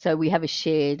like. So we have a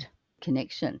shared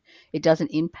connection. It doesn't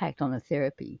impact on the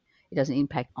therapy. It doesn't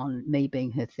impact on me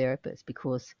being her therapist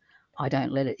because I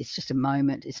don't let it. It's just a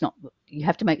moment. It's not, you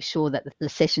have to make sure that the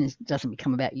session doesn't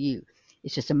become about you.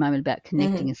 It's just a moment about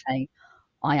connecting Mhm. and saying,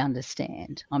 I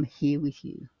understand. I'm here with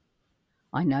you.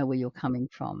 I know where you're coming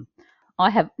from. I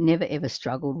have never ever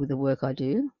struggled with the work I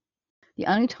do. The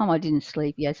only time I didn't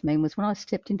sleep, Yasmin, was when I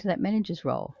stepped into that manager's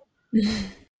role.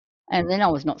 And then I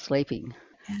was not sleeping.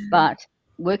 Yeah. But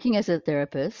working as a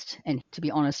therapist, and to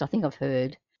be honest, I think I've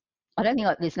heard,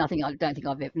 there's nothing I don't think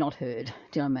I've ever not heard.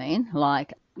 Do you know what I mean?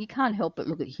 Like, you can't help but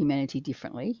look at humanity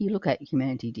differently. You look at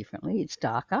humanity differently. It's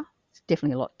darker. It's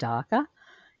definitely a lot darker.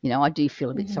 I do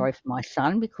feel a bit Mhm. sorry for my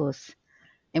son because,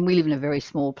 and we live in a very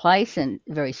small place and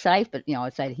very safe, but,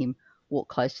 I'd say to him, walk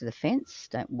close to the fence,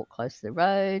 don't walk close to the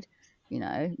road.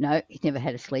 No, he's never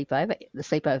had a sleepover. The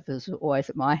sleepovers were always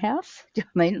at my house. Do you know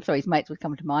what I mean? So his mates would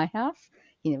come to my house.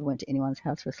 He never went to anyone's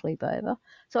house for a sleepover.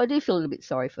 So I do feel a little bit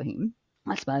sorry for him,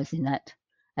 I suppose, in that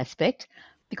aspect,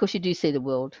 because you do see the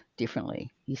world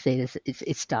differently. You see it as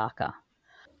it's darker.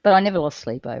 But I never lost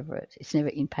sleep over it. It's never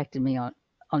impacted me on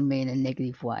me in a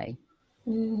negative way.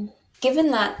 Mm.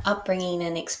 Given that upbringing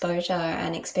and exposure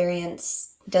and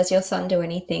experience, does your son do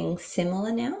anything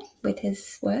similar now with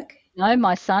his work? No,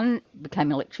 my son became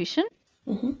an electrician.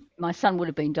 Hmm. My son would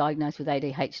have been diagnosed with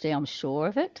ADHD, I'm sure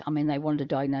of it. I mean, they wanted to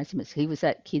diagnose him as he was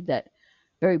that kid that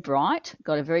very bright,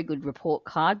 got a very good report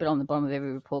card, but on the bottom of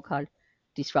every report card,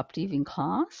 disruptive in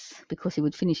class because he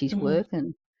would finish his Hmm. work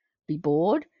and be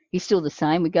bored. He's still the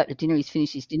same. We go to dinner, he's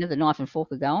finished his dinner, the knife and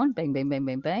fork are going, bang, bang, bang,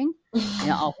 bang, bang.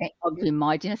 I'll give him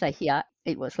my dinner, say, here,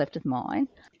 eat what's left of mine.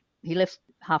 He left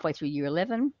halfway through year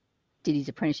 11, did his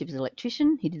apprenticeship as an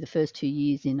electrician. He did the first 2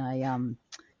 years in a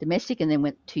domestic and then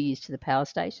went 2 years to the power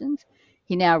stations.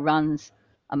 He now runs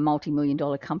a multi-million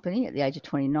dollar company at the age of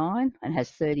 29 and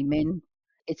has 30 men.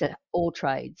 It's all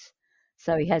trades.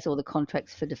 So he has all the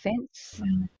contracts for defence.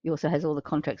 He also has all the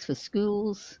contracts for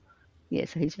schools. Yeah,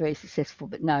 so he's very successful.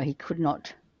 But no, he could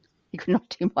not. He could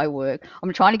not do my work.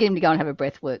 I'm trying to get him to go and have a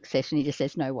breath work session. He just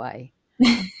says no way.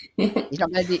 He's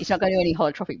not going to do. He's not going to do any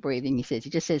holotropic breathing. He says. He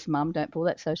just says, "Mum, don't pull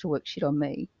that social work shit on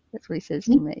me." That's what he says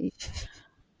to me.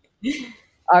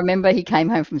 I remember he came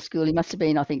home from school. He must have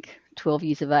been, I think, 12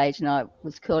 years of age, and I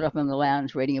was curled up in the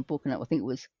lounge reading a book, and I think it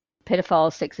was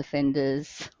pedophiles, sex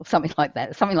offenders, or something like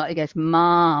that. Something like that. He goes,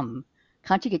 "Mum,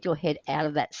 can't you get your head out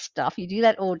of that stuff? You do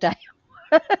that all day."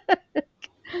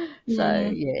 So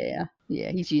Mm.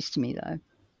 yeah, he's used to me though.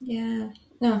 Yeah.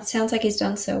 No, it sounds like he's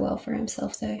done so well for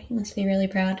himself, though. He must be really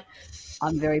proud.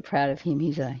 I'm very proud of him.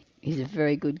 He's a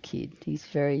very good kid. He's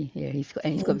got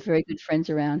Mm. very good friends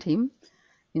around him.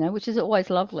 Which is always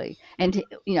lovely. And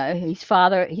his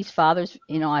father's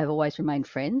and I have always remained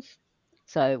friends.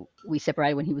 So we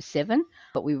separated when he was 7,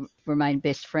 but we remained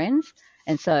best friends.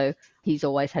 And so he's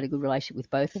always had a good relationship with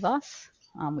both of us,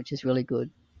 which is really good.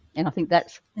 And I think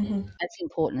Hmm. that's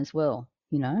important as well.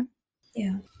 Yeah.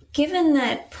 Given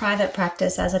that private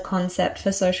practice as a concept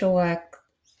for social work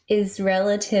is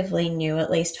relatively new,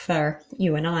 at least for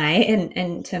you and I,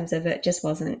 in terms of it just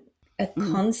wasn't a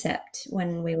Mm. concept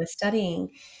when we were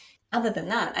studying. Other than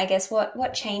that, I guess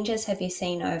what changes have you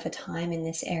seen over time in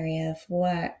this area of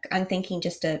work? I'm thinking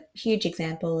just a huge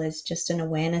example is just an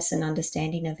awareness and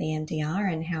understanding of EMDR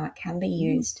and how it can be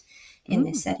Mm. used in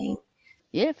this Mm. setting.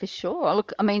 Yeah, for sure.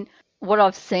 Look, I mean, what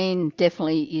I've seen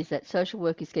definitely is that social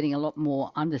work is getting a lot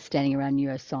more understanding around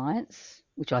neuroscience,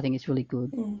 which I think is really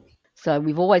good. Mm. So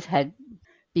we've always had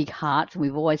big hearts and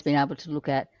we've always been able to look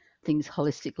at things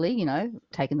holistically,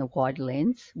 taking the wide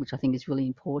lens, which I think is really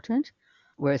important.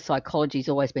 Whereas psychology's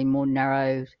always been more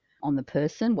narrowed on the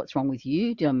person, what's wrong with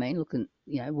you? Do you know what I mean? Looking,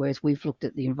 whereas we've looked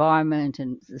at the environment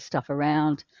and the stuff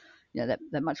around, that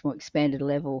much more expanded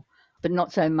level, but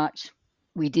not so much.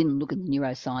 We didn't look at the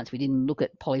neuroscience. We didn't look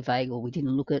at polyvagal. We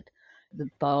didn't look at the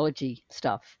biology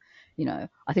stuff.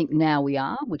 I think now we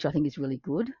are, which I think is really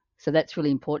good. So that's really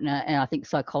important. And I think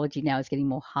psychology now is getting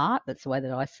more heart. That's the way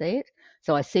that I see it.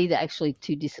 So I see that actually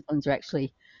two disciplines are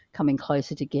actually coming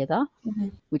closer together,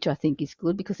 Mhm. which I think is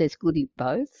good because there's good in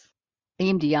both.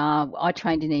 EMDR, I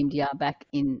trained in EMDR back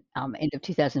in end of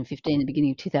 2015, the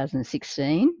beginning of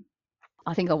 2016.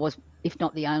 I think I was, if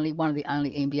not the only, one of the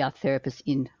only EMDR therapists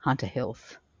in Hunter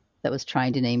Health that was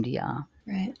trained in EMDR.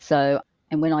 Right. So,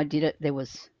 and when I did it, there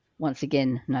was once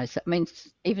again, no. I mean,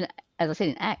 even as I said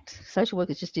in ACT, social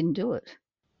workers just didn't do it.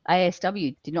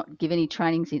 ASW did not give any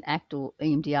trainings in ACT or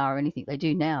EMDR or anything. They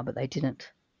do now, but they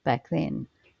didn't back then,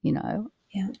 you know.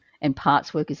 Yeah. And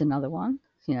parts work is another one,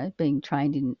 you know, being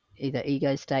trained in either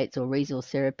ego states or resource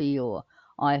therapy or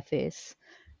IFS.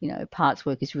 You know, parts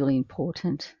work is really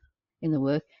important in the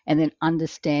work. And then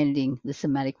understanding the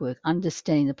somatic work,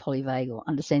 understanding the polyvagal,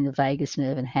 understanding the vagus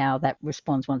nerve and how that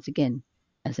responds once again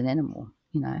as an animal,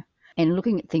 you know, and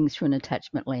looking at things through an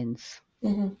attachment lens,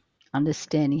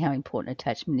 understanding how important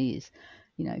attachment is.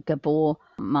 You know, Gabor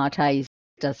Mate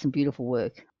does some beautiful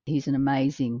work. He's an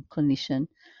amazing clinician.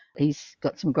 He's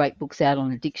got some great books out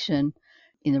on addiction,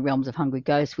 In the Realms of Hungry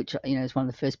Ghosts, which, you know, is one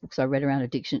of the first books I read around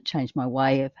addiction. It changed my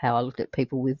way of how I looked at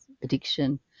people with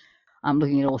addiction. I'm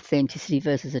looking at authenticity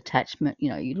versus attachment. You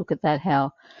know, you look at that,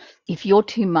 how if you're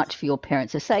too much for your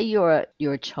parents, so say you're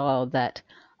a child that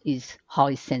is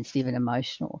highly sensitive and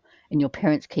emotional and your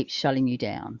parents keep shutting you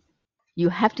down, you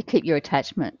have to keep your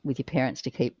attachment with your parents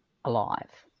to keep alive.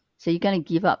 So you're going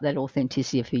to give up that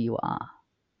authenticity of who you are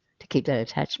to keep that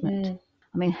attachment.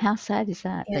 I mean, how sad is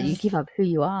that, that you give up who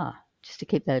you are just to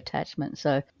keep that attachment?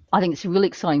 So I think it's a really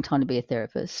exciting time to be a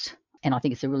therapist, and I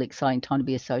think it's a really exciting time to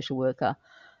be a social worker.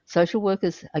 Social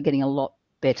workers are getting a lot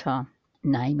better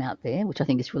name out there, which I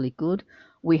think is really good.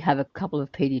 We have a couple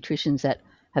of paediatricians that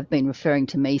have been referring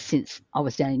to me since I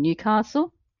was down in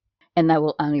Newcastle, and they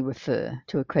will only refer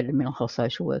to accredited mental health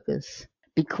social workers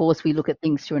because we look at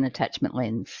things through an attachment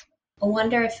lens. I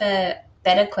wonder if a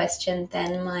better question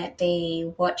then might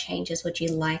be, what changes would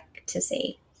you like to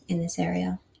see in this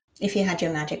area if you had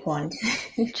your magic wand?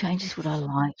 Changes would I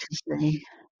like to see? If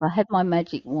I had my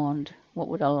magic wand, what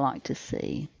would I like to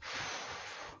see?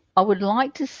 I would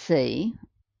like to see,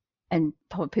 and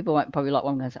people won't probably like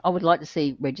what I'm going to say, I would like to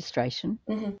see registration,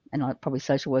 and probably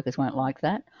social workers won't like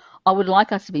that. I would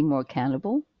like us to be more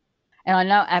accountable. And I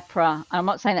know APRA, I'm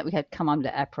not saying that we have to come under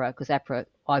APRA, because APRA,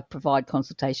 I provide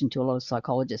consultation to a lot of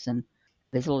psychologists, and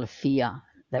there's a lot of fear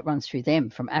that runs through them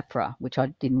from APRA, which I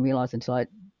didn't realise until I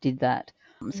did that.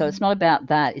 So it's not about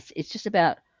that. It's just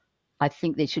about, I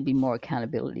think there should be more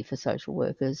accountability for social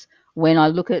workers. When I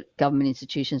look at government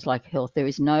institutions like health, there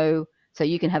is no, so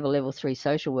you can have a level 3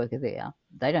 social worker there.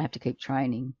 They don't have to keep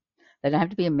training. They don't have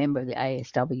to be a member of the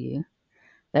ASW.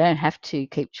 They don't have to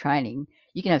keep training.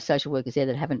 You can have social workers there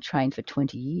that haven't trained for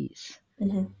 20 years.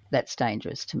 That's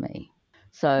dangerous to me.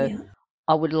 So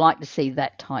I would like to see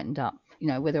that tightened up, you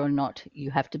know, whether or not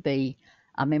you have to be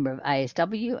a member of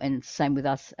ASW, and same with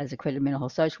us as accredited mental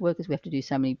health social workers. We have to do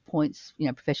so many points, you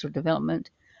know, professional development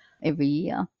every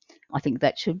year. I think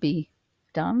that should be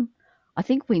done. I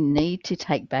think we need to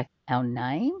take back our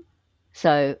name.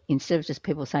 So instead of just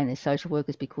people saying they're social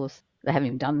workers because they haven't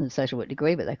even done the social work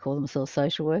degree, but they call themselves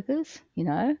social workers, you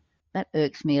know, that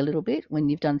irks me a little bit when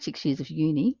you've done 6 years of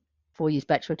uni, 4 years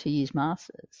bachelor, 2 years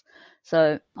masters.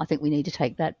 So I think we need to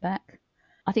take that back.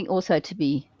 I think also to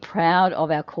be proud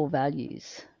of our core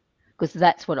values, because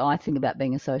that's what I think about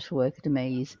being a social worker to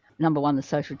me is, number one, the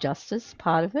social justice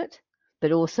part of it,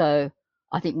 but also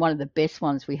I think one of the best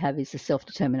ones we have is the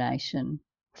self-determination.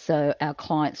 So our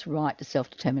clients' right to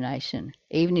self-determination,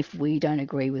 even if we don't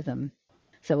agree with them.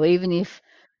 So even if,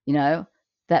 you know,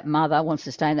 that mother wants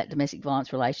to stay in that domestic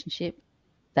violence relationship,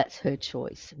 that's her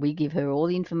choice. We give her all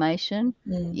the information,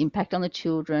 the impact on the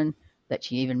children, that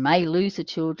she even may lose the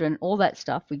children, all that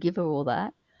stuff. We give her all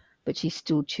that, but she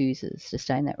still chooses to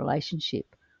stay in that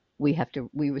relationship. We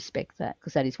respect that,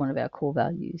 because that is one of our core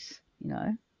values, you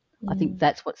know. I think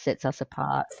that's what sets us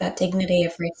apart. It's that dignity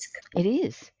of risk. It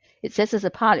is. It sets us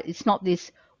apart. It's not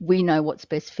this, we know what's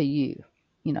best for you,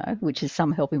 you know, which is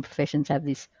some helping professions have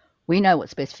this, we know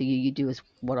what's best for you, you do as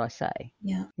what I say.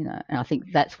 Yeah. You know, and I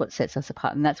think that's what sets us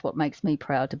apart, and that's what makes me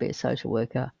proud to be a social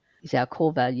worker, is our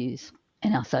core values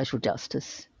and our social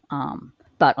justice.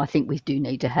 But I think we do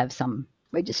need to have some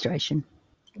registration.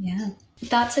 Yeah.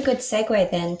 That's a good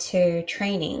segue then to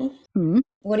training.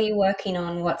 What are you working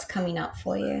on? What's coming up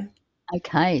for you?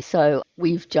 Okay, so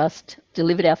we've just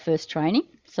delivered our first training.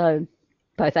 So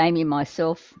both Amy and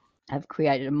myself have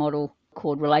created a model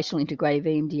called Relational Integrative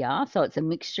EMDR. So it's a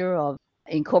mixture of,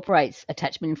 incorporates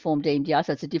attachment informed EMDR.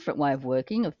 So it's a different way of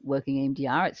working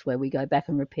EMDR. It's where we go back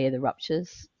and repair the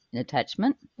ruptures in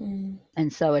attachment.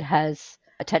 And so it has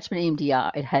attachment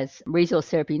EMDR. It has resource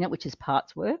therapy in it, which is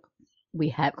parts work. We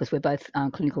have, because we're both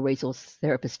clinical resource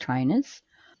therapist trainers.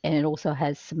 And it also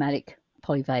has somatic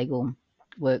polyvagal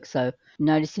work. So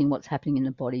noticing what's happening in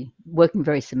the body, working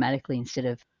very somatically instead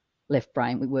of left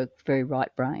brain. We work very right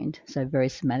brained, so very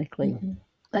somatically.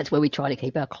 That's where we try to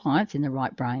keep our clients in the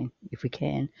right brain if we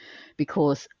can,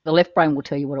 because the left brain will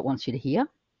tell you what it wants you to hear,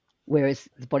 whereas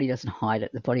the body doesn't hide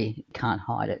it. The body can't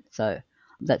hide it. So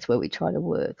that's where we try to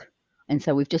work. And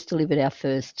so we've just delivered our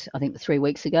first, I think 3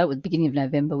 weeks ago, at the beginning of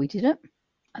November we did it,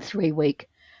 a 3-week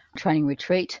training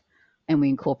retreat, and we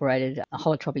incorporated a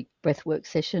holotropic breathwork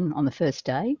session on the first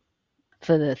day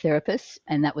for the therapists,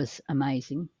 and that was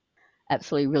amazing.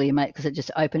 Absolutely really amazing, because it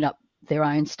just opened up their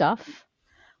own stuff,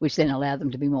 which then allowed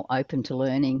them to be more open to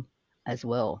learning as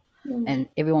well. And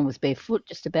everyone was barefoot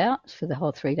just about for the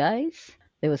whole 3 days.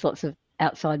 There was lots of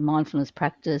outside mindfulness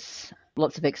practice,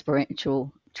 lots of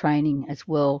experiential training as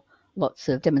well, lots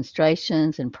of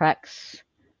demonstrations and pracs.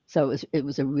 So it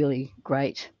was a really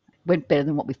great, went better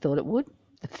than what we thought it would.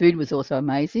 The food was also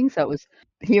amazing. So it was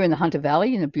here in the Hunter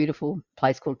Valley in a beautiful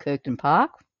place called Kirkton Park.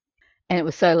 And it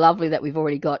was so lovely that we've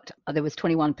already got, there was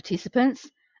 21 participants,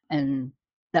 and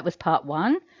that was part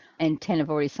one, and 10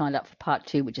 have already signed up for part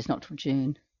two, which is not till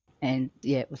June. And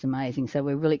yeah, it was amazing. So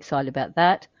we're really excited about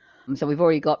that. So we've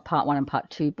already got part one and part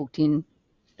two booked in,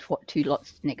 2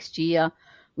 lots next year.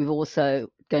 We've also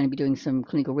going to be doing some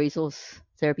clinical resource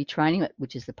therapy training,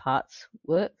 which is the parts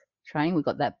work training. We've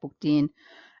got that booked in.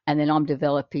 And then I'm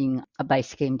developing a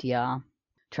basic MDR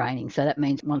training. So that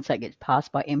means once that gets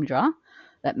passed by MDRA,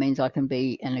 that means I can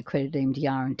be an accredited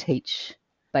MDR and teach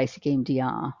basic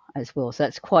MDR as well. So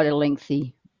that's quite a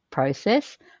lengthy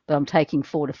process, but I'm taking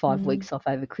 4 to 5 weeks off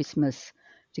over Christmas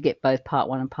to get both part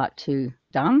one and part two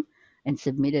done and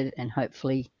submitted, and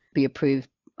hopefully be approved,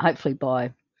 hopefully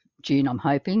by June, I'm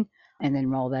hoping, and then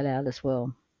roll that out as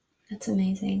well. That's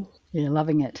amazing. Yeah,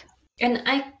 loving it. And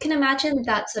I can imagine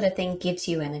that sort of thing gives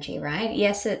you energy, right?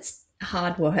 Yes, it's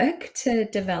hard work to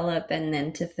develop and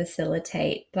then to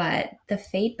facilitate, but the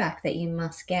feedback that you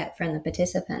must get from the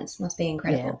participants must be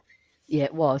incredible. Yeah,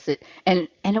 it was. And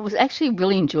it was actually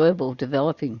really enjoyable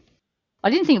developing. I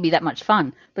didn't think it'd be that much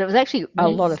fun, but it was actually a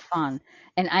lot of fun.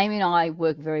 And Amy and I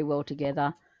work very well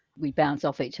together. We bounce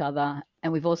off each other.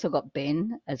 And we've also got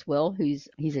Ben as well, he's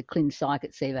a clin psych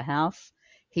at Seaver House.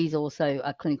 He's also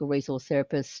a clinical resource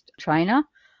therapist trainer.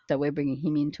 So we're bringing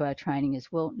him into our training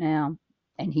as well now.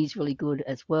 And he's really good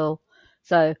as well.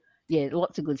 So yeah,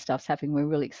 lots of good stuff's happening. We're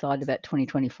really excited about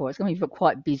 2024. It's going to be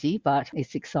quite busy, but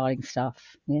it's exciting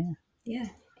stuff. Yeah. Yeah.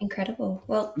 Incredible.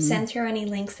 Well, send through any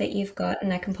links that you've got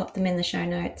and I can pop them in the show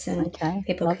notes and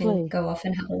people can go off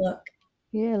and have a look.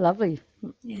 Yeah, lovely.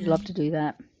 Yeah. Love to do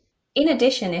that. In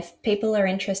addition, if people are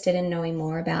interested in knowing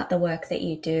more about the work that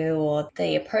you do or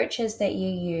the approaches that you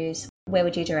use, where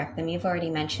would you direct them? You've already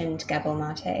mentioned Gabor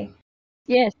Mate.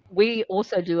 Yes, we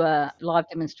also do a live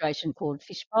demonstration called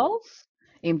Fish Bowls,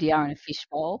 MDR in a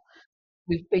fishbowl.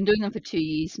 We've been doing them for 2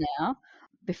 years now.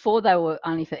 Before they were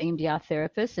only for EMDR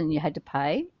therapists and you had to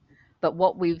pay. But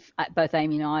what both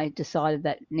Amy and I decided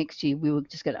that next year we were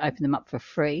just going to open them up for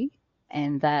free,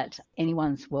 and that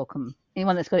anyone's welcome.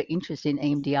 Anyone that's got an interest in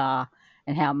EMDR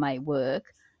and how it may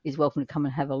work is welcome to come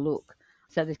and have a look.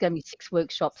 So there's going to be 6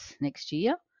 workshops next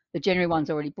year. The January one's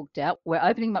already booked out. We're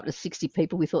opening them up to 60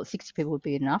 people. We thought 60 people would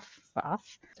be enough for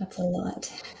us. That's a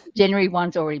lot. January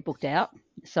one's already booked out.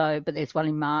 But there's one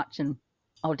in March, and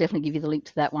I'll definitely give you the link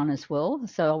to that one as well.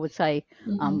 So I would say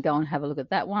go and have a look at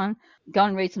that one. Go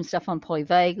and read some stuff on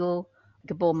polyvagal.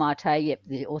 Gabor Mate,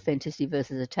 the authenticity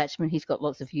versus attachment. He's got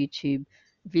lots of YouTube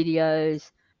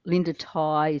videos. Linda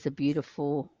Tai is a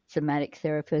beautiful somatic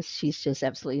therapist. She's just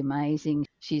absolutely amazing.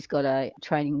 She's got a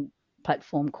training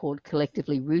platform called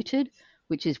Collectively Rooted,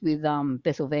 which is with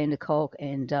Bessel van der Kolk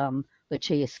and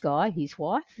Lucia Sky, his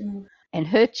wife.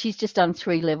 And she's just done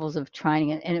 3 levels of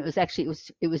training, and it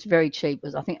was very cheap. It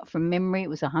was, I think from memory, it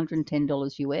was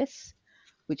 $110 US,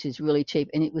 which is really cheap,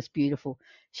 and it was beautiful.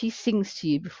 She sings to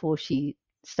you before she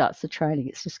starts the training.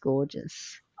 It's just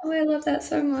gorgeous. Oh, I love that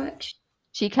so much.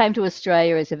 She came to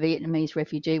Australia as a Vietnamese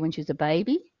refugee when she was a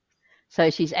baby. So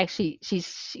she's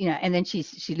and then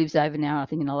she lives over now, I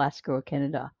think in Alaska or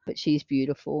Canada, but she's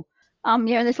beautiful. And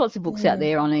there's lots of books out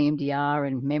there on EMDR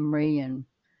and memory and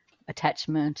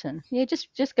attachment, and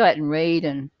just go out and read,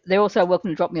 and they're also welcome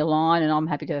to drop me a line, and I'm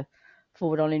happy to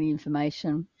forward on any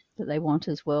information that they want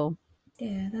as well.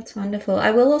 Yeah, that's wonderful.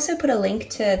 I will also put a link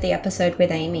to the episode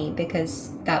with Amy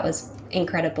because that was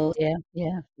incredible.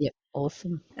 Yep,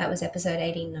 awesome. That was episode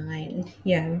 89.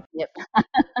 Yeah. Yep.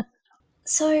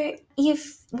 So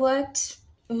you've worked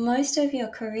most of your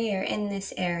career in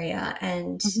this area,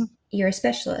 and you're a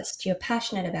specialist, you're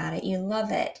passionate about it, you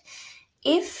love it.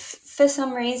 If for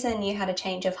some reason you had a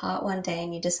change of heart one day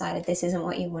and you decided this isn't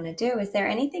what you want to do, is there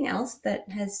anything else that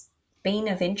has been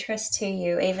of interest to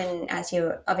you, even as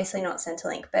you're obviously not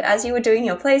Centrelink, but as you were doing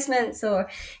your placements, or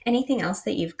anything else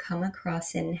that you've come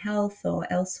across in health or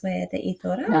elsewhere that you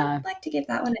thought, I'd like to give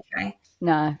that one a try?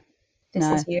 No. This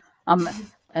is you.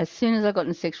 As soon as I got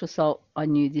into sexual assault, I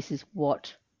knew this is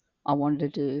what I wanted to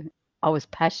do. I was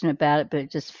passionate about it, but it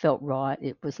just felt right.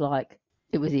 It was like,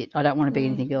 it was it. I don't want to be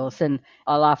anything else. And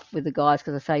I laugh with the guys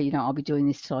because I say, I'll be doing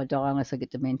this till I die unless I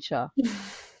get dementia.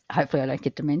 Hopefully I don't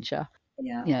get dementia.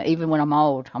 Yeah. Even when I'm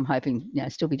old, I'm hoping,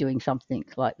 still be doing something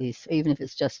like this, even if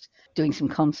it's just doing some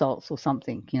consults or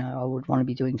something. I would want to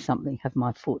be doing something, have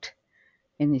my foot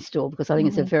in this door, because I think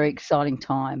it's a very exciting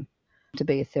time to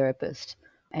be a therapist.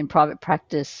 And private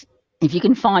practice, if you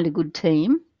can find a good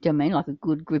team, do you know what I mean? Like a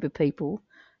good group of people,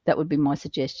 that would be my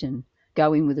suggestion.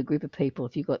 Go in with a group of people.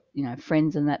 If you've got,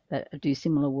 friends and that do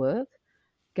similar work,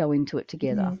 go into it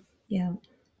together Yeah.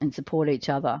 and support each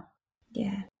other.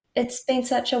 Yeah. It's been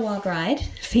such a wild ride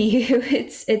for you.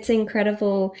 It's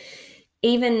incredible,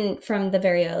 even from the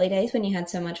very early days when you had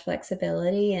so much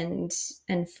flexibility and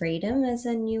freedom as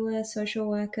a newer social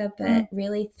worker, but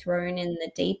really thrown in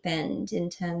the deep end in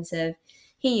terms of,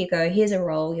 here you go, here's a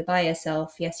role, you're by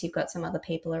yourself. Yes, you've got some other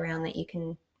people around that you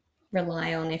can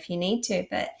rely on if you need to,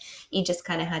 but you just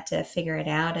kind of had to figure it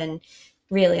out and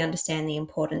really understand the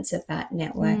importance of that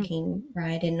networking,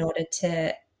 right, in order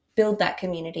to build that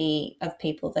community of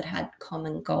people that had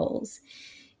common goals.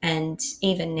 And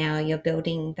even now you're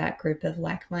building that group of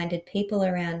like-minded people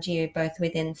around you, both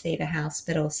within Theta House,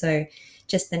 but also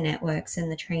just the networks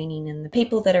and the training and the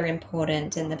people that are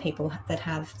important and the people that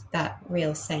have that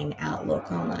real same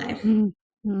outlook on life.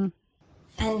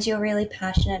 And you're really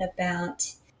passionate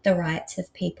about the rights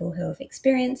of people who have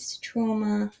experienced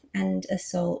trauma and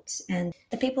assault and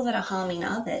the people that are harming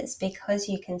others, because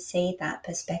you can see that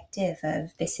perspective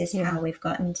of, this is how we've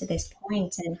gotten to this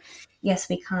point. And yes,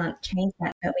 we can't change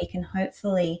that, but we can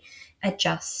hopefully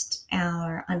adjust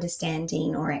our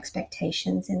understanding or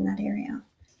expectations in that area.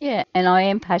 Yeah, and I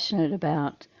am passionate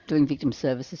about doing victim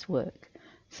services work.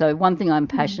 So one thing I'm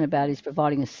passionate about is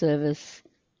providing a service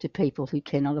to people who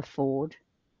cannot afford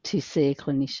to see a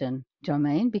clinician. Do you know what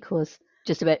I mean? Because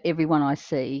just about everyone I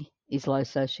see is low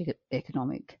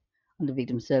socioeconomic under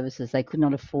victim services. They could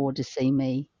not afford to see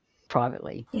me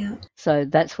privately. Yeah. So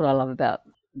that's what I love about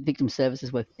victim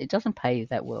services work. It doesn't pay you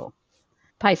that well.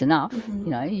 It pays enough,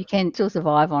 you can still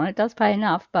survive on it. It does pay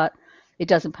enough, but it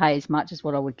doesn't pay as much as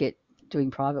what I would get doing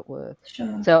private work.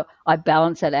 Sure. So I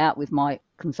balance that out with my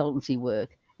consultancy work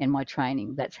and my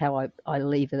training. That's how I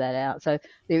lever that out. So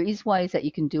there is ways that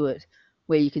you can do it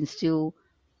where you can still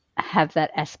have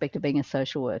that aspect of being a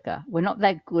social worker. We're not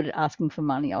that good at asking for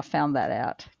money. I found that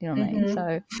out. You know what I mean?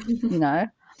 So,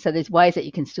 so there's ways that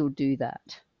you can still do that.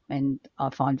 And I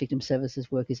find victim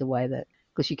services work is a way that,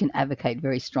 because you can advocate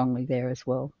very strongly there as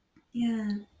well. Yeah.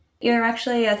 You're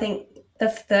actually, I think, the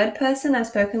third person I've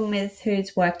spoken with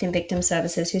who's worked in victim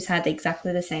services who's had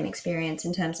exactly the same experience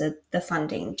in terms of the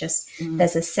funding. Just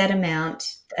there's a set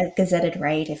amount, a gazetted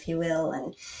rate, if you will,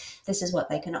 and this is what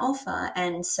they can offer.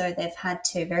 And so they've had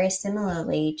to very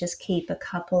similarly just keep a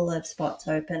couple of spots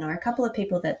open, or a couple of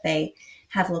people that they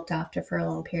have looked after for a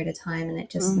long period of time, and it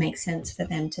just makes sense for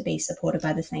them to be supported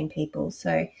by the same people.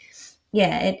 So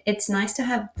yeah, it's nice to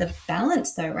have the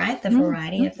balance though, right? The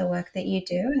variety of the work that you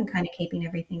do and kind of keeping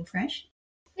everything fresh.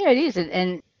 Yeah, it is.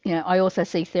 And I also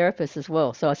see therapists as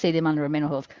well. So I see them under a mental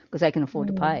health because they can afford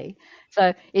to pay.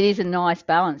 So it is a nice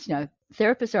balance.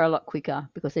 Therapists are a lot quicker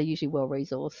because they're usually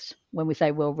well-resourced. When we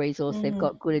say well-resourced, they've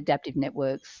got good adaptive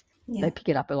networks. Yeah. They pick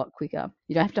it up a lot quicker.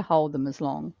 You don't have to hold them as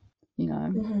long,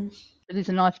 It is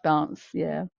a nice balance,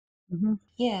 yeah.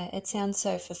 Yeah, it sounds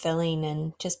so fulfilling,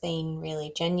 and just being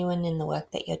really genuine in the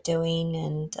work that you're doing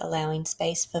and allowing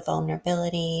space for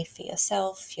vulnerability for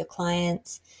yourself, your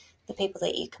clients, the people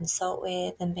that you consult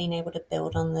with, and being able to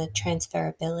build on the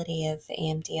transferability of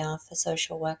EMDR for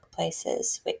social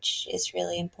workplaces, which is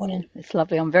really important. Yeah, it's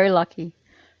lovely. I'm very lucky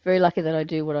that I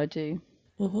do what I do.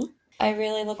 I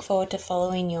really look forward to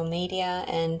following your media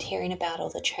and hearing about all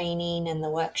the training and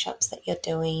the workshops that you're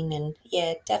doing. And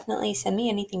yeah, definitely send me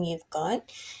anything you've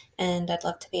got. And I'd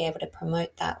love to be able to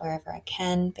promote that wherever I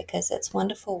can, because it's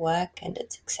wonderful work and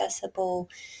it's accessible.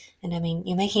 And I mean,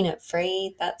 you're making it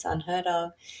free. That's unheard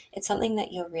of. It's something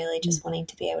that you're really just wanting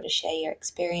to be able to share your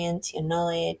experience, your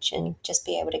knowledge, and just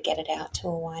be able to get it out to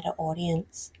a wider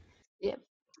audience. Yeah.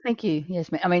 Thank you.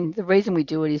 Yes, ma'am. I mean, the reason we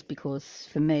do it is because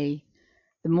for me,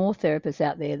 the more therapists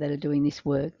out there that are doing this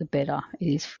work, the better it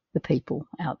is for the people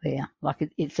out there. Like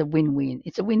it's a win-win.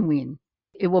 It's a win-win.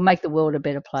 It will make the world a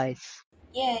better place.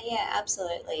 Yeah,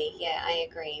 absolutely. Yeah, I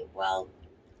agree. Well,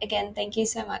 again, thank you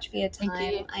so much for your Thank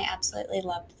time. you. I absolutely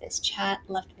loved this chat,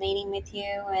 loved meeting with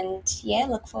you, and yeah,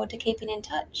 look forward to keeping in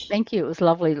touch. Thank you. It was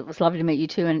lovely. It was lovely to meet you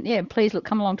too. And yeah, please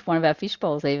come along to one of our fish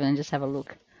bowls even and just have a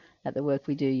look at the work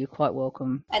we do. You're quite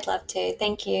welcome. I'd love to.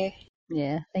 Thank you.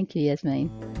 Yeah. Thank you, Yasmin.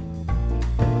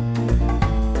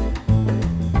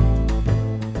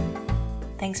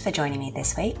 Thanks for joining me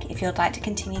this week. If you would like to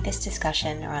continue this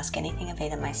discussion or ask anything of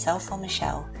either myself or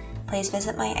Michelle, please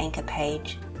visit my Anchor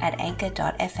page at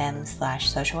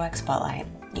anchor.fm/socialworkspotlight.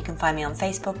 You can find me on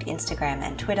Facebook, Instagram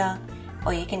and Twitter,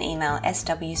 or you can email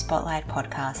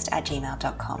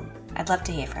swspotlightpodcast@gmail.com. I'd love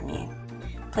to hear from you.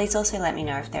 Please also let me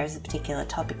know if there is a particular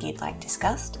topic you'd like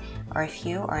discussed, or if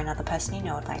you or another person you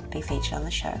know would like to be featured on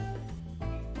the show.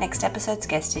 Next episode's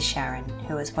guest is Sharon,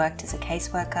 who has worked as a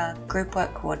caseworker, group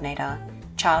work coordinator,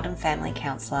 child and family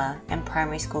counsellor, and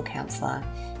primary school counsellor,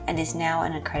 and is now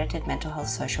an accredited mental health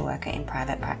social worker in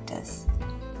private practice.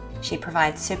 She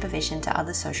provides supervision to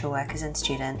other social workers and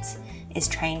students, is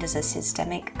trained as a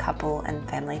systemic couple and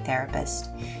family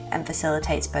therapist, and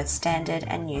facilitates both standard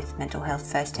and youth mental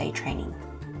health first aid training.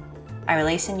 I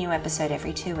release a new episode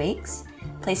every 2 weeks.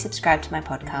 Please subscribe to my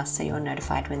podcast so you're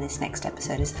notified when this next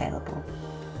episode is available.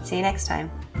 See you next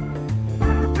time.